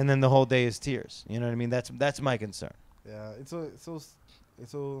 and then the whole day is tears. You know what I mean? That's my concern. Yeah. It's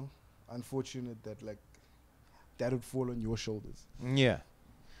so unfortunate that like that would fall on your shoulders. Yeah.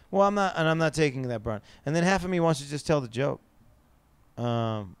 Well, I'm not taking that brunt. And then half of me wants to just tell the joke.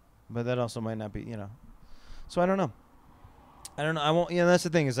 But that also might not be, So I don't know. I won't, that's the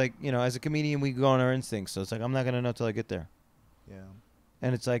thing. Is like, as a comedian, we go on our instincts. So it's like, I'm not going to know till I get there. Yeah.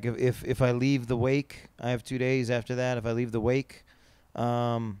 And it's like, if I leave the wake, I have 2 days after that. If I leave the wake,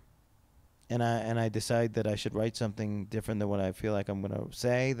 and I decide that I should write something different than what I feel like I'm going to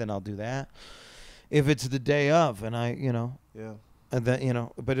say, then I'll do that. If it's the day of, and Yeah. and then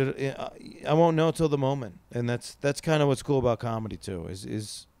but I won't know till the moment, and that's kind of what's cool about comedy too.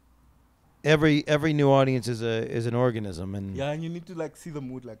 Is every new audience is an organism, and Yeah, and you need to like see the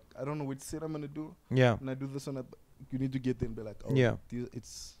mood. Like, I don't know which set I'm gonna do. yeah, When I do this one, you need to get there and be like, oh, Yeah.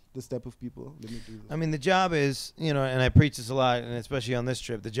 it's this type of people. Let me do this. I mean, the job is, you know, and I preach this a lot, and especially on this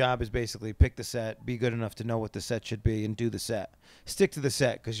trip, the job is basically pick the set, be good enough to know what the set should be, and do the set. Stick to the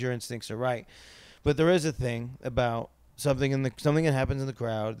set because your instincts are right. But there is a thing about something that happens in the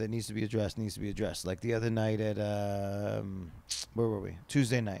crowd that needs to be addressed. Like the other night at where were we?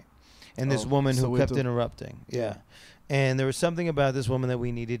 Tuesday night, and this woman who kept interrupting. Yeah, and there was something about this woman that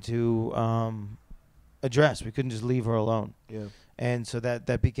we needed to address. We couldn't just leave her alone. Yeah. And so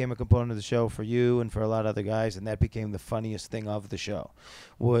that became a component of the show for you and for a lot of other guys, and that became the funniest thing of the show.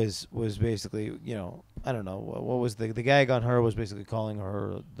 Was basically, you know, I don't know what was the gag on her was basically calling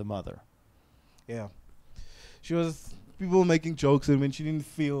her the mother. Yeah, she was people making jokes, and when she didn't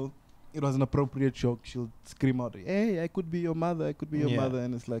feel it was an appropriate joke, she'll scream out, "Hey, I could be your mother. I could be your mother,"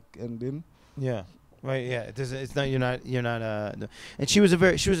 and it's like, and then Right, yeah. It's not. You're not. No. And she was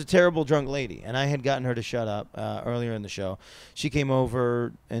a terrible drunk lady, and I had gotten her to shut up earlier in the show. She came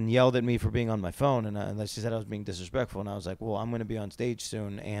over and yelled at me for being on my phone, and she said I was being disrespectful. And I was like, well, I'm going to be on stage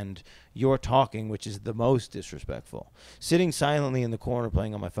soon, and you're talking, which is the most disrespectful. Sitting silently in the corner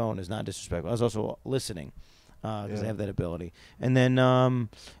playing on my phone is not disrespectful. I was also listening because I have that ability. And then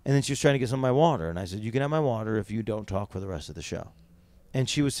she was trying to get some of my water, and I said, you can have my water if you don't talk for the rest of the show. And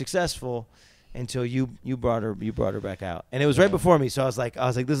she was successful. Until you brought her back out, and it was right before me, so I was like,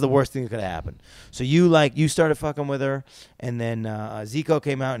 this is the worst thing that could have happened. So you started fucking with her, and then Zico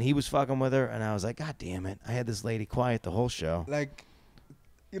came out and he was fucking with her, and I was like, God damn it, I had this lady quiet the whole show. Like,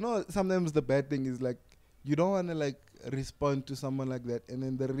 you know, sometimes the bad thing is like you don't want to like respond to someone like that, and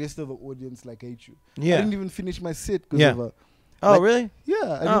then the rest of the audience like hate you. Yeah, I didn't even finish my set because of her. Oh, like, really?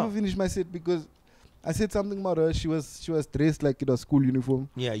 Yeah, I never finished my set because I said something about her. She was dressed like in a school uniform.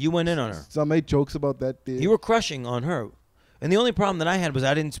 Yeah, you went in on her. So I made jokes about that day. You were crushing on her. And the only problem that I had was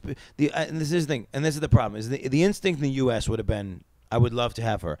I didn't and this is the thing, and this is the problem, is the instinct in the US would have been, I would love to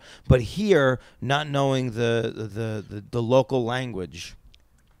have her. But here, not knowing the local language,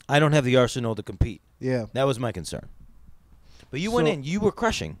 I don't have the arsenal to compete. Yeah. That was my concern. But you went in, you were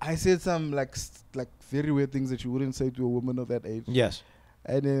crushing. I said some like very weird things that you wouldn't say to a woman of that age. Yes.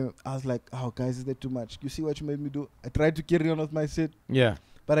 And then I was like, oh, guys, is that too much? You see what you made me do? I tried to carry on with my set. Yeah.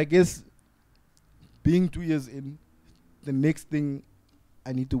 But I guess being 2 years in, the next thing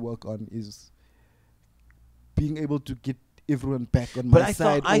I need to work on is being able to get everyone back on my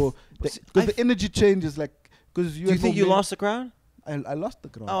side. Because the energy changes. Like, cause do you think you lost the crowd? I lost the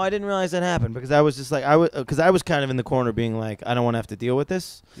crowd. Oh, I didn't realize that happened because I was just like, because I was kind of in the corner being like, I don't want to have to deal with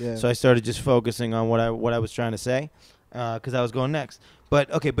this. Yeah. So I started just focusing on what I was trying to say because I was going next. But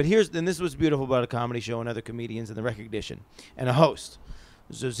this was beautiful about a comedy show and other comedians and the recognition and a host.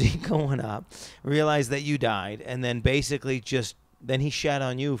 So Zico went up, realized that you died, and then basically then he shat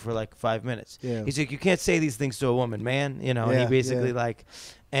on you for like 5 minutes. Yeah. He's like, you can't say these things to a woman, man. You know, and he basically like,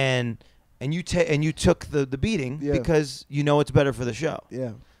 and you took the beating because you know it's better for the show.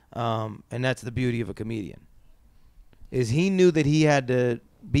 Yeah. And that's the beauty of a comedian. Is he knew that he had to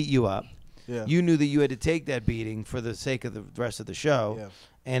beat you up. Yeah. You knew that you had to take that beating for the sake of the rest of the show,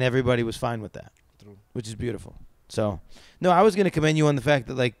 and everybody was fine with that. True. Which is beautiful. So, no, I was going to commend you on the fact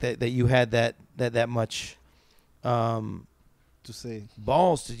that like that you had that much to say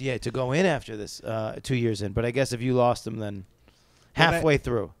balls to go in after this 2 years in. But I guess if you lost them, then halfway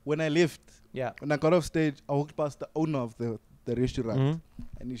through. When I left, when I got off stage, I walked past the owner of the restaurant,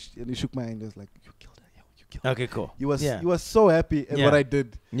 and he shook my hand. He was like, "You killed her, yo, you killed her." Okay, cool. He was so happy at what I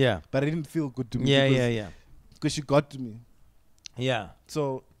did. Yeah, but it didn't feel good to me. Yeah. Because she got to me. Yeah.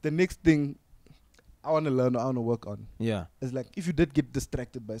 So the next thing I want to learn, I want to work on. Yeah. Is like if you did get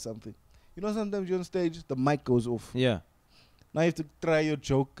distracted by something, you know, sometimes you're on stage, the mic goes off. Yeah. Now you have to try your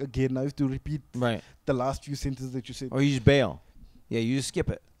joke again. Now you have to repeat the last few sentences that you said. Or you just bail. Yeah, you just skip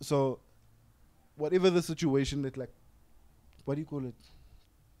it. So, whatever the situation that, like, what do you call it?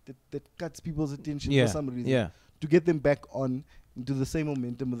 That cuts people's attention for some reason. Yeah. To get them back on into the same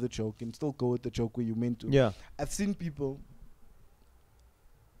momentum of the joke and still go with the joke where you meant to. Yeah. I've seen people,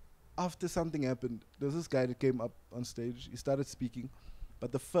 after something happened, there was this guy that came up on stage. He started speaking,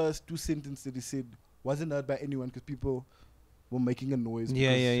 but the first 2 sentences that he said wasn't heard by anyone because people were making a noise.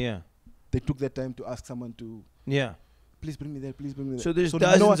 Yeah. They took their time to ask someone to. Yeah. Please bring me there. Please bring me there. So there's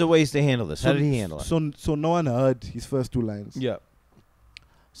dozens of ways to handle this. How did he handle it? So no one heard his first 2 lines. Yeah.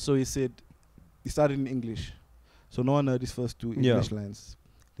 So he said, he started in English. So no one heard his first 2 English lines.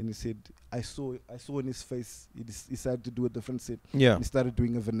 Then he said, I saw in his face, he decided to do a different set. Yeah. He started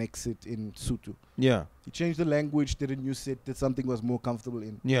doing a Vernex set in Sotho. Yeah. He changed the language, did a new set, did something he was more comfortable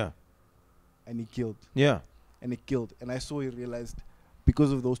in. Yeah. And he killed. Yeah. And he killed. And I saw he realized,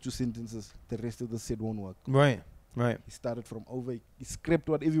 because of those 2 sentences, the rest of the set won't work. Right. Right. He started from over. He scrapped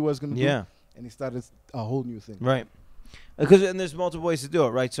whatever he was going to do. Yeah. And he started a whole new thing. Right. Because and there's multiple ways to do it,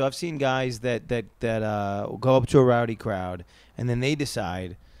 right? So I've seen guys that go up to a rowdy crowd and then they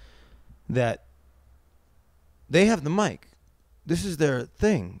decide that they have the mic. This is their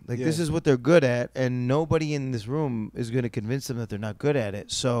thing. Like this is what they're good at, and nobody in this room is going to convince them that they're not good at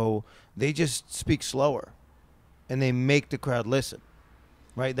it. So they just speak slower, and they make the crowd listen,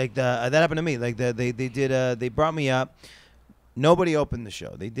 right? Like that happened to me. Like they brought me up. Nobody opened the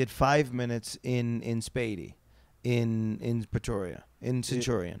show. They did 5 minutes in Spadey, in Pretoria, in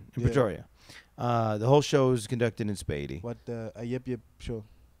Centurion, in Pretoria. The whole show is conducted in Spadey. What a yep show?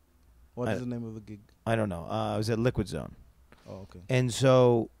 What is the name of the gig? I don't know. I was at Liquid Zone. Oh, okay. And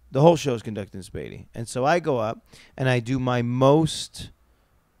so the whole show is conducted in Spadey. And so I go up and I do my most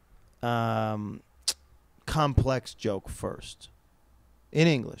complex joke first in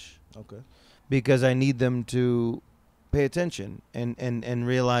English. Okay. Because I need them to pay attention and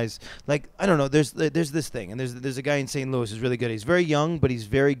realize, like, I don't know, there's this thing. And there's a guy in St. Louis who's really good. He's very young, but he's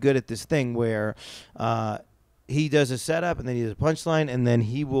very good at this thing where he does a setup and then he does a punchline and then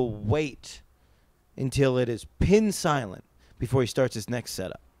he will wait until it is pin silent before he starts his next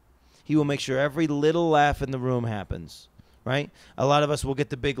setup. He will make sure every little laugh in the room happens, right? A lot of us will get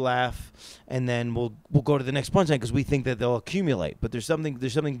the big laugh, and then we'll go to the next punchline because we think that they'll accumulate. But there's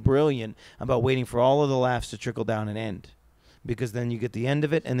something brilliant about waiting for all of the laughs to trickle down and end, because then you get the end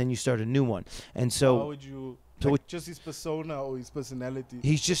of it, and then you start a new one. And so, how would you? So like just his persona or his personality?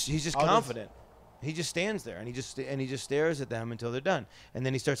 He's just confident. He just stands there and he just stares at them until they're done, and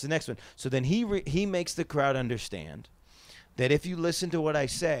then he starts the next one. So then he makes the crowd understand that if you listen to what I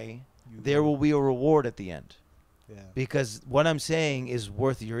say, there will be a reward at the end. Yeah. Because what I'm saying is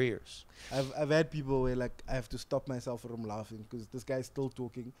worth your ears. I've had people where like I have to stop myself from laughing because this guy's still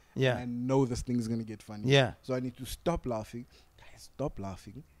talking. Yeah. And I know this thing's gonna get funny. Yeah. So I need to stop laughing. Guys, stop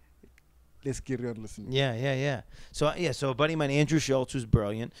laughing. Let's carry on listening. Yeah. So a buddy of mine, Andrew Schultz, who's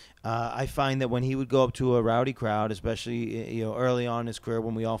brilliant. I find that when he would go up to a rowdy crowd, especially early on in his career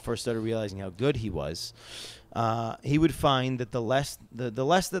when we all first started realizing how good he was, he would find that the less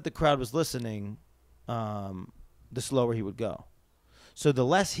that the crowd was listening, the slower he would go. So the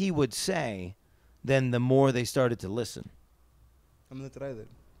less he would say, then the more they started to listen. I'm gonna try that.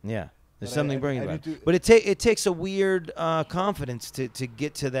 Yeah. There's something brilliant about it. But it takes a weird confidence to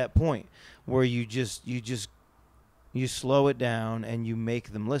get to that point where you slow it down and you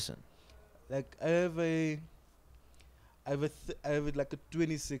make them listen. Like I have like a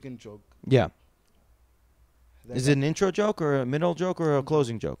 20-second joke. Yeah. Like Is it an intro joke or a middle joke or a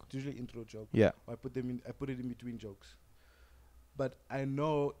closing joke? It's usually intro joke. Yeah. I put it in between jokes. But I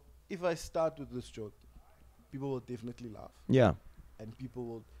know if I start with this joke, people will definitely laugh. Yeah. And people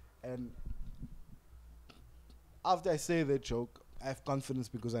will. And after I say that joke, I have confidence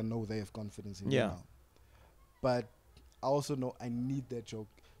because I know they have confidence in me now. But I also know I need that joke.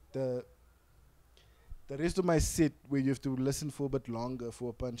 The rest of my set where you have to listen for a bit longer for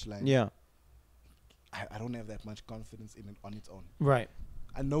a punchline. Yeah. I don't have that much confidence in it on its own. Right.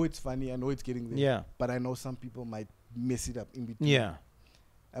 I know it's funny. I know it's getting there. Yeah. But I know some people might mess it up in between. Yeah.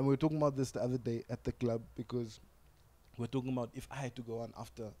 And we were talking about this the other day at the club because we're talking about if I had to go on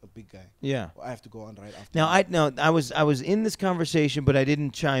after a big guy. Yeah. Or I have to go on right after. Now I was in this conversation, but I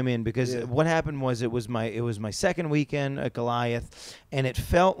didn't chime in because what happened was it was my second weekend at Goliath, and it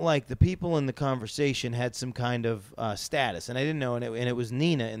felt like the people in the conversation had some kind of status, and I didn't know, and it was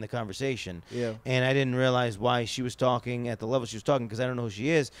Nina in the conversation. Yeah. And I didn't realize why she was talking at the level she was talking because I don't know who she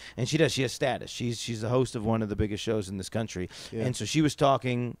is, and she has status. She's the host of one of the biggest shows in this country, and so she was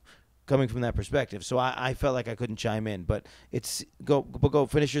talking coming from that perspective. So I felt like I couldn't chime in, but go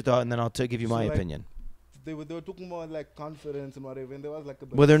finish your thought and then I'll give you my opinion. They were talking about like confidence and whatever, and there was like a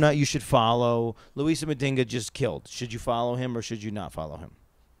whether or not you should follow. Loyiso Madinga just killed. Should you follow him or should you not follow him?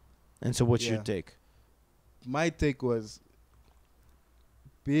 And so what's your take? My take was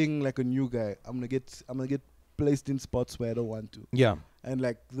being like a new guy, I'm gonna get placed in spots where I don't want to. Yeah. And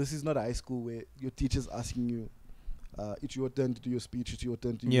like this is not high school where your teacher's asking you it's your turn to do your speech, it's your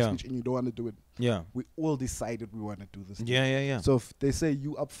turn to do your speech, and you don't want to do it. Yeah. We all decided we want to do this. Yeah. So if they say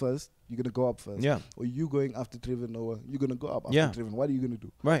you up first, you're going to go up first. Yeah. Or you going after Trevor Noah, you're going to go up after Trevor. What are you going to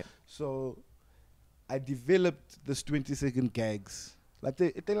do? Right. So I developed this 20-second gags. Like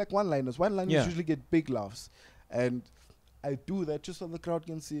they're like one-liners. One-liners usually get big laughs. And I do that just so the crowd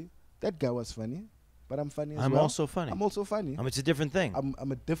can see that guy was funny, but I'm funny as well. I'm also funny. I'm also funny. It's a different thing.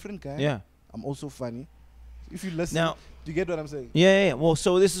 I'm a different guy. Yeah. I'm also funny. If you listen, now, do you get what I'm saying? Yeah. Well,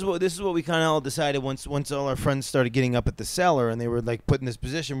 so this is what we kind of all decided once all our friends started getting up at the cellar, and they were like put in this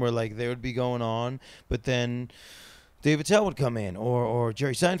position where like they would be going on, but then David Tell would come in, or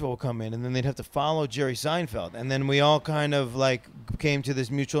Jerry Seinfeld would come in, and then they'd have to follow Jerry Seinfeld. And then we all kind of like came to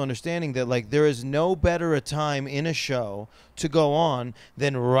this mutual understanding that like there is no better a time in a show to go on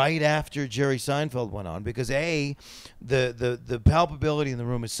than right after Jerry Seinfeld went on, because the palpability in the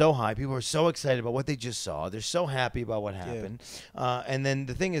room is so high. People are so excited about what they just saw. They're so happy about what happened. And then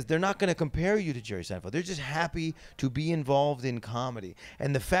the thing is, they're not going to compare you to Jerry Seinfeld. They're just happy to be involved in comedy.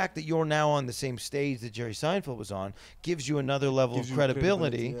 And the fact that you're now on the same stage that Jerry Seinfeld was on gives you another level of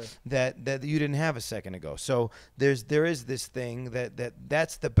credibility that you didn't have a second ago. So there is this thing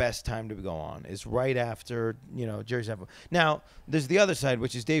that's the best time to go on, is right after, Jerry Seinfeld. Now, there's the other side,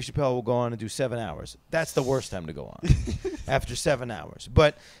 which is Dave Chappelle will go on and do 7 hours. That's the worst time to go on, after 7 hours.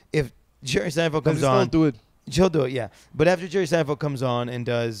 But if Jerry Seinfeld comes on, he'll do it, yeah. But after Jerry Seinfeld comes on and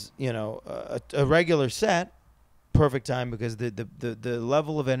does, a regular set, perfect time, because the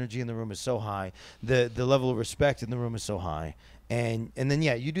level of energy in the room is so high, the level of respect in the room is so high, and then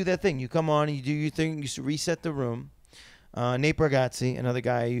you do that thing. You come on and you do your thing. You reset the room. Nate Bargatze, another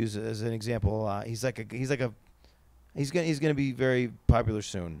guy I use as an example a lot. He's gonna be very popular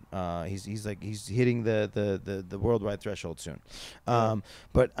soon. He's hitting the worldwide threshold soon.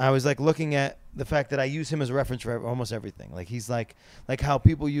 But I was like looking at the fact that I use him as a reference for almost everything. Like he's like how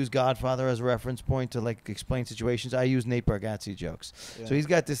people use Godfather as a reference point to like explain situations. I use Nate Bargatze jokes. Yeah. So he's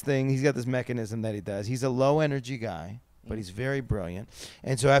got this thing. He's got this mechanism that he does. He's a low energy guy, but he's very brilliant.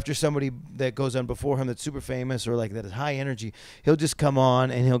 And so after somebody that goes on before him that's super famous or like that is high energy, he'll just come on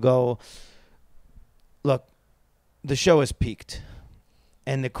and he'll go, look, the show has peaked,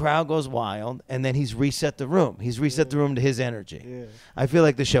 and the crowd goes wild, and then he's reset the room. He's reset the room to his energy. Yeah. I feel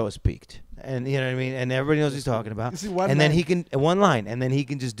like the show has peaked, and you know what I mean. And everybody knows what he's talking about. Then he can one line, and then he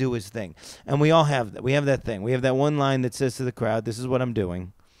can just do his thing. And we all have that. We have that thing. We have that one line that says to the crowd, "This is what I'm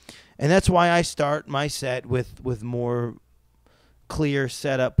doing," and that's why I start my set with more clear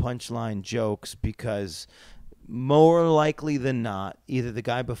setup punchline jokes, because more likely than not, either the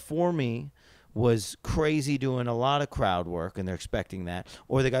guy before me was crazy doing a lot of crowd work and they're expecting that,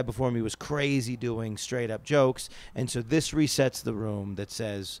 or the guy before me was crazy doing straight up jokes, and so this resets the room that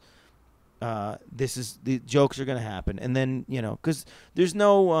says the jokes are going to happen. And then because there's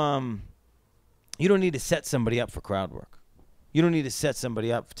no you don't need to set somebody up for crowd work. You don't need to set somebody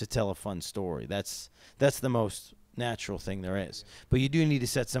up to tell a fun story. That's the most natural thing there is. But you do need to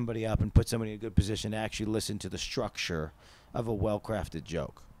set somebody up and put somebody in a good position to actually listen to the structure of a well-crafted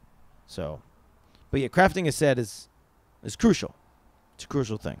joke. So, but yeah, crafting a set is crucial. It's a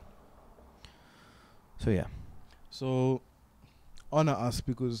crucial thing. So yeah. So honor us,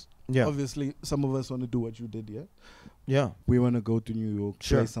 because obviously some of us want to do what you did, yeah? Yeah. We want to go to New York,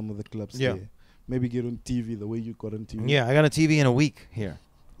 try some of the clubs there. Maybe get on TV the way you got on TV. Yeah, I got on TV in a week here.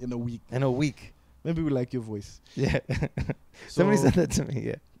 In a week. In a week. Maybe we like your voice. Yeah. Somebody said that to me,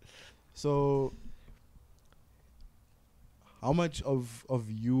 yeah. So how much of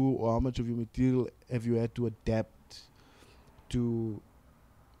you or how much of your material have you had to adapt to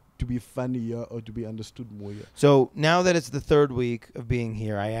be funnier or to be understood more? So now that it's the third week of being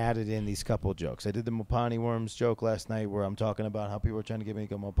here, I added in these couple jokes. I did the Mopani worms joke last night where I'm talking about how people are trying to get me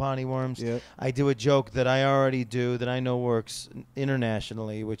to go Mopani worms. Yep. I do a joke that I already do that I know works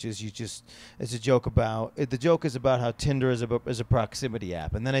internationally, which is it's a joke about, the joke is about how Tinder is a proximity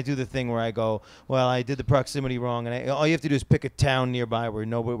app. And then I do the thing where I go, well, I did the proximity wrong, and all you have to do is pick a town nearby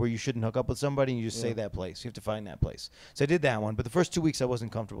where you shouldn't hook up with somebody, and you just say that place. You have to find that place. So I did that one, but the first 2 weeks I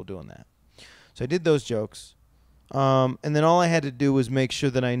wasn't comfortable doing that. So I did those jokes. And then all I had to do was make sure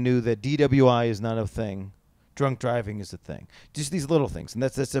that I knew that DWI is not a thing. Drunk driving is a thing. Just these little things. And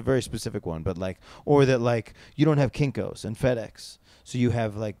that's a very specific one. But or that you don't have Kinko's and FedEx. So you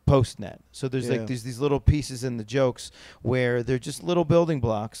have Postnet. So there's there's these little pieces in the jokes where they're just little building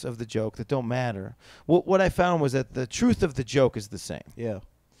blocks of the joke that don't matter. What I found was that the truth of the joke is the same. Yeah.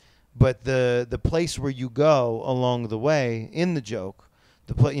 But the place where you go along the way in the joke,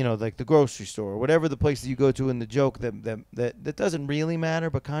 like the grocery store or whatever the place that you go to in the joke that doesn't really matter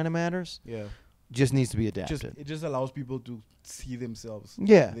but kind of matters. Yeah. Just needs to be adapted. It just allows people to see themselves.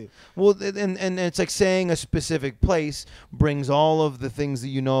 Yeah. Well, and it's like saying a specific place brings all of the things that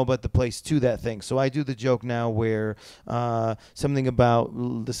you know about the place to that thing. So I do the joke now where something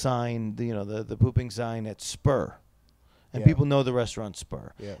about the sign, the pooping sign at Spur. And people know the restaurant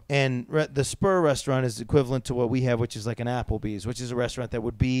Spur. Yeah. And the Spur restaurant is equivalent to what we have, which is like an Applebee's, which is a restaurant that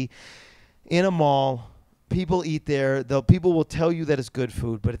would be in a mall people eat there. People will tell you that it's good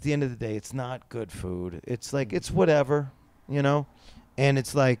food, but at the end of the day, it's not good food. It's like it's whatever, you know, and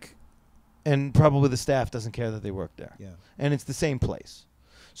it's like, and probably the staff doesn't care that they work there. Yeah. And it's the same place.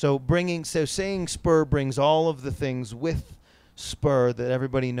 So saying Spur brings all of the things with Spur that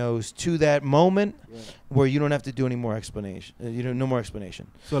everybody knows to that moment where you don't have to do any more explanation. No more explanation.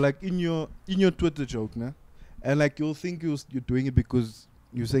 So like in your Twitter joke, nah? And like you'll think you're doing it because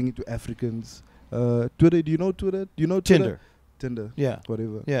you're saying it to Africans. Twitter, do you know Twitter? Do you know Twitter? Tinder. Yeah.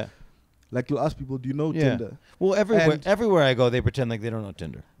 Whatever. Yeah. Like you'll ask people, do you know Tinder? Well, everywhere I go, they pretend like they don't know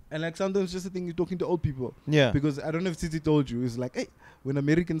Tinder. And like sometimes just the thing you're talking to old people. Yeah. Because I don't know if Titi told you, it's like, hey, when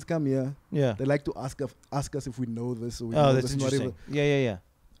Americans come here, they like to ask us if we know this or we know that's this. Interesting. Yeah.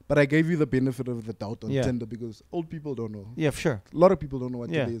 But I gave you the benefit of the doubt on Tinder because old people don't know. Yeah, for sure. A lot of people don't know what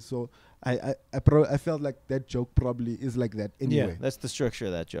Tinder is. So I felt like that joke probably is like that anyway. Yeah, that's the structure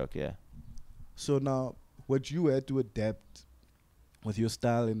of that joke, yeah. So now, what you had to adapt with your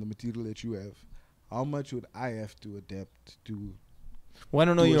style and the material that you have, how much would I have to adapt to? Well, I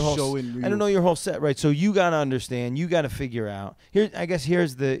don't know your whole. I don't know your whole set, right? So you gotta understand. You gotta figure out. I guess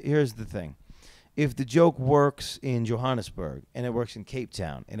here's the thing. If the joke works in Johannesburg and it works in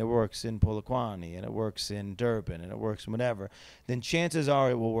Capetown and it works in Polokwane and it works in Durban and it works in whatever, then chances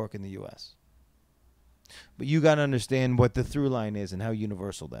are it will work in the U.S. But you gotta understand what the through line is and how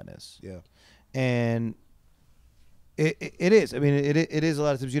universal that is. Yeah. And it is. I mean, it is a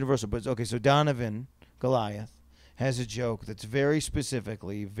lot of times universal. But okay, so Donovan Goliath has a joke that's very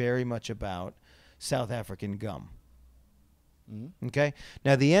specifically, very much about South African gum. Mm-hmm. Okay?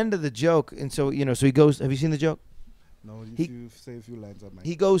 Now, the end of the joke, and so, so he goes, have you seen the joke? No, if you say a few lines, I might.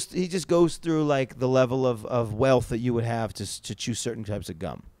 He just goes through, like, the level of wealth that you would have to choose certain types of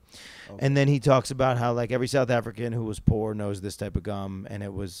gum. Okay. And then he talks about how, like, every South African who was poor knows this type of gum, and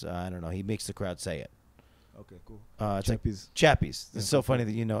it was, I don't know, he makes the crowd say it. Okay, cool. Chappies. Chappies. It's so funny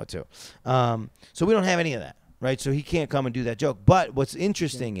that you know it, too. So we don't have any of that. Right, so he can't come and do that joke. But what's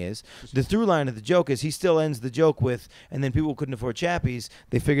interesting is the through line of the joke is he still ends the joke with, and then people who couldn't afford chappies,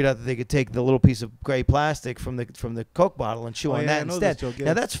 they figured out that they could take the little piece of gray plastic from the Coke bottle and chew on that instead. Joke,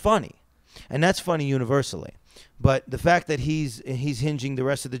 Now that's funny, and that's funny universally. But the fact that he's hinging the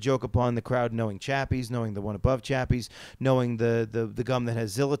rest of the joke upon the crowd knowing chappies, knowing the one above chappies, knowing the gum that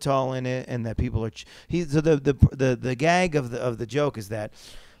has xylitol in it, and that people are so the gag of the joke is that.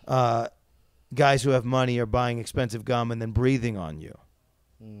 Guys who have money are buying expensive gum and then breathing on you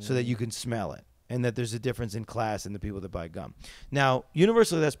so that you can smell it, and that there's a difference in class in the people that buy gum. Now,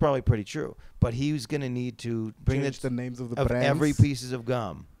 universally, that's probably pretty true, but he's going to need to bring the names of the of brands. Every pieces of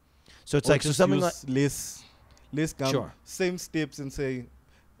gum. So it's like, so something like less gum, same steps, and say,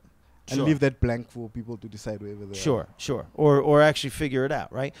 and leave that blank for people to decide wherever they are. Sure. Or actually figure it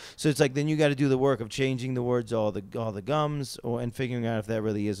out, right? So it's like then you got to do the work of changing the words, all the gums, and figuring out if that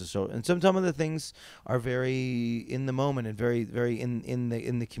really is a so. And some of the things are very in the moment and very in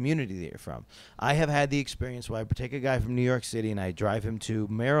the community that you're from. I have had the experience where I take a guy from New York City and I drive him to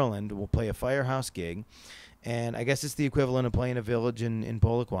Maryland. We'll play a Firehouse gig. And I guess it's the equivalent of playing a village in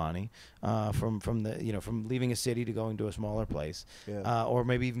Polokwane, from leaving a city to going to a smaller place, or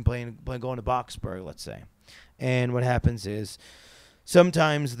maybe even going to Boxburg, let's say. And what happens is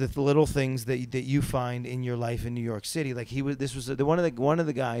sometimes the little things that you find in your life in New York City, like one of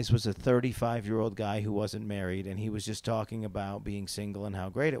the guys was a 35-year-old guy who wasn't married, and he was just talking about being single and how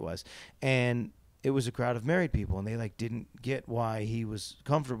great it was, and it was a crowd of married people, and they didn't get why he was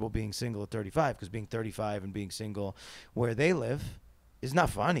comfortable being single at 35, because being 35 and being single where they live is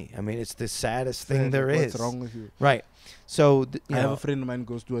not funny. I mean, it's the saddest thing there is. What's wrong with you? Right. So I have a friend of mine who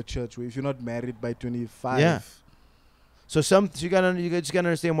goes to a church where if you're not married by 25, so you just gotta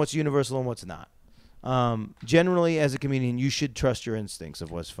understand what's universal and what's not. Generally, as a comedian, you should trust your instincts of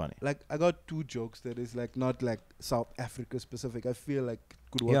what's funny. Like, I got two jokes that is not South Africa specific. I feel like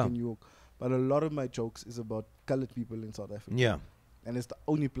it could work in New York. But a lot of my jokes is about colored people in South Africa. Yeah. And it's the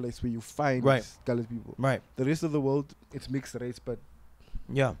only place where you find colored people. Right. The rest of the world, it's mixed race, but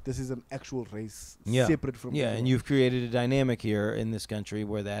this is an actual race separate from and you've created a dynamic here in this country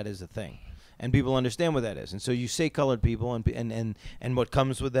where that is a thing. And people understand what that is. And so you say colored people, and what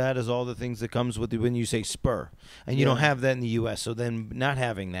comes with that is all the things that comes with it when you say spur. And you don't have that in the U.S., so then not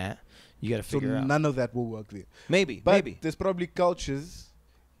having that, you got to figure out. So none of that will work there. Maybe. There's probably cultures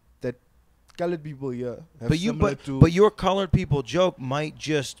that colored people here have but your colored people joke might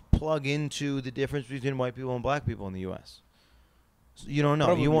just plug into the difference between white people and black people in the U.S. So you don't know.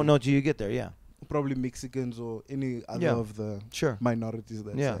 Probably. You won't know till you get there. Yeah. probably Mexicans or any other of the minorities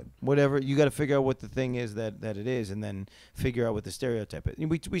that side. Whatever. You got to figure out what the thing is that it is, and then figure out what the stereotype is.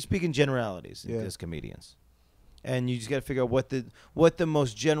 We speak in generalities as comedians. And you just got to figure out what the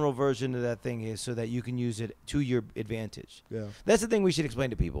most general version of that thing is, so that you can use it to your advantage. Yeah, that's the thing we should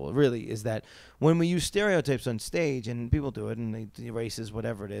explain to people. Really, is that when we use stereotypes on stage, and people do it, and they races,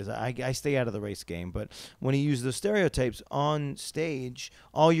 whatever it is. I stay out of the race game, but when you use those stereotypes on stage,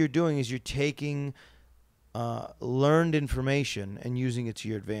 all you're doing is you're taking learned information and using it to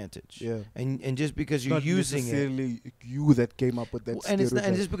your advantage. Yeah, and just because you're using it, not necessarily you that came up with that stereotype.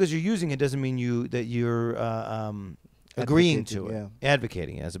 And just because you're using it doesn't mean you're agreeing to it.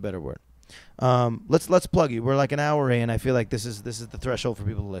 Advocating is a better word. Let's plug you. We're like an hour in. I feel like this is the threshold for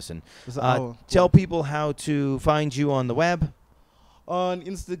people to listen. Tell people how to find you on the web. On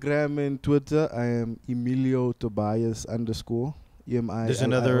Instagram and Twitter, I am Emilio Tobias _ EMI. There's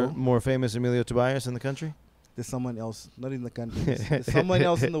another more famous Emilio Tobias in the country? There's someone else, not in the country. There's someone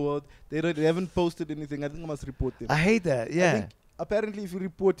else in the world. They haven't posted anything. I think I must report them. I hate that. Yeah. I think apparently, if you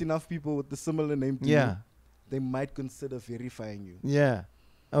report enough people with a similar name to you, they might consider verifying you. Yeah.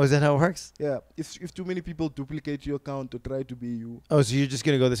 Oh, is that how it works? Yeah. If too many people duplicate your account or try to be you. Oh, so you're just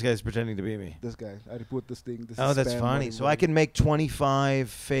going to go, this guy's pretending to be me. This guy. I report this thing. This is that's funny. So I can make 25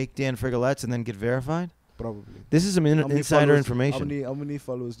 fake danfrigolettes and then get verified? Probably. This is some insider information. How many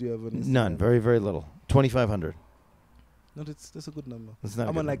followers do you have on Instagram? None. Very, very little. 2,500. No, that's a good number.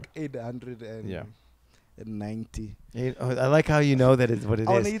 I'm on like 890. I like how you know that it's what it is.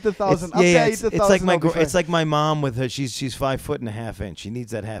 I want to eat 1,000. It's like my mom with her. She's 5'1.5". She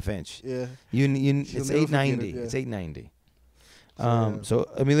needs that half inch. Yeah. It's 890. It's 890. So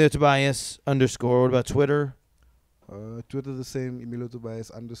Emilio Tobias _ What about Twitter? Twitter the same. Emilio Tobias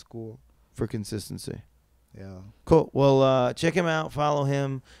 _ for consistency. Yeah. Cool. Well, check him out. Follow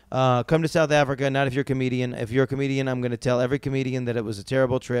him. Come to South Africa. Not if you're a comedian. If you're a comedian, I'm going to tell every comedian that it was a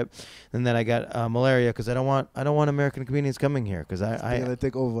terrible trip, and that I got malaria, because I don't want American comedians coming here, because I'm gonna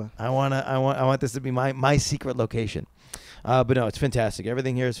take over. I want this to be my secret location. But no, it's fantastic.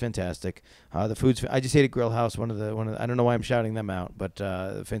 Everything here is fantastic. The food's. I just ate at Grill House. One of the. I don't know why I'm shouting them out, but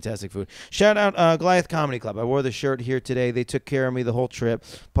fantastic food. Shout out Goliath Comedy Club. I wore the shirt here today. They took care of me the whole trip.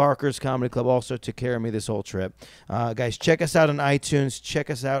 Parker's Comedy Club also took care of me this whole trip. Guys, check us out on iTunes.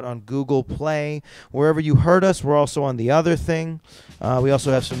 Check us out on Google Play. Wherever you heard us, we're also on The Other Thing. We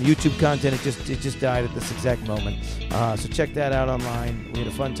also have some YouTube content. It just died at this exact moment. So check that out online. We had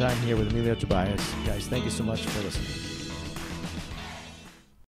a fun time here with Emilio Tobias. Guys, thank you so much for listening.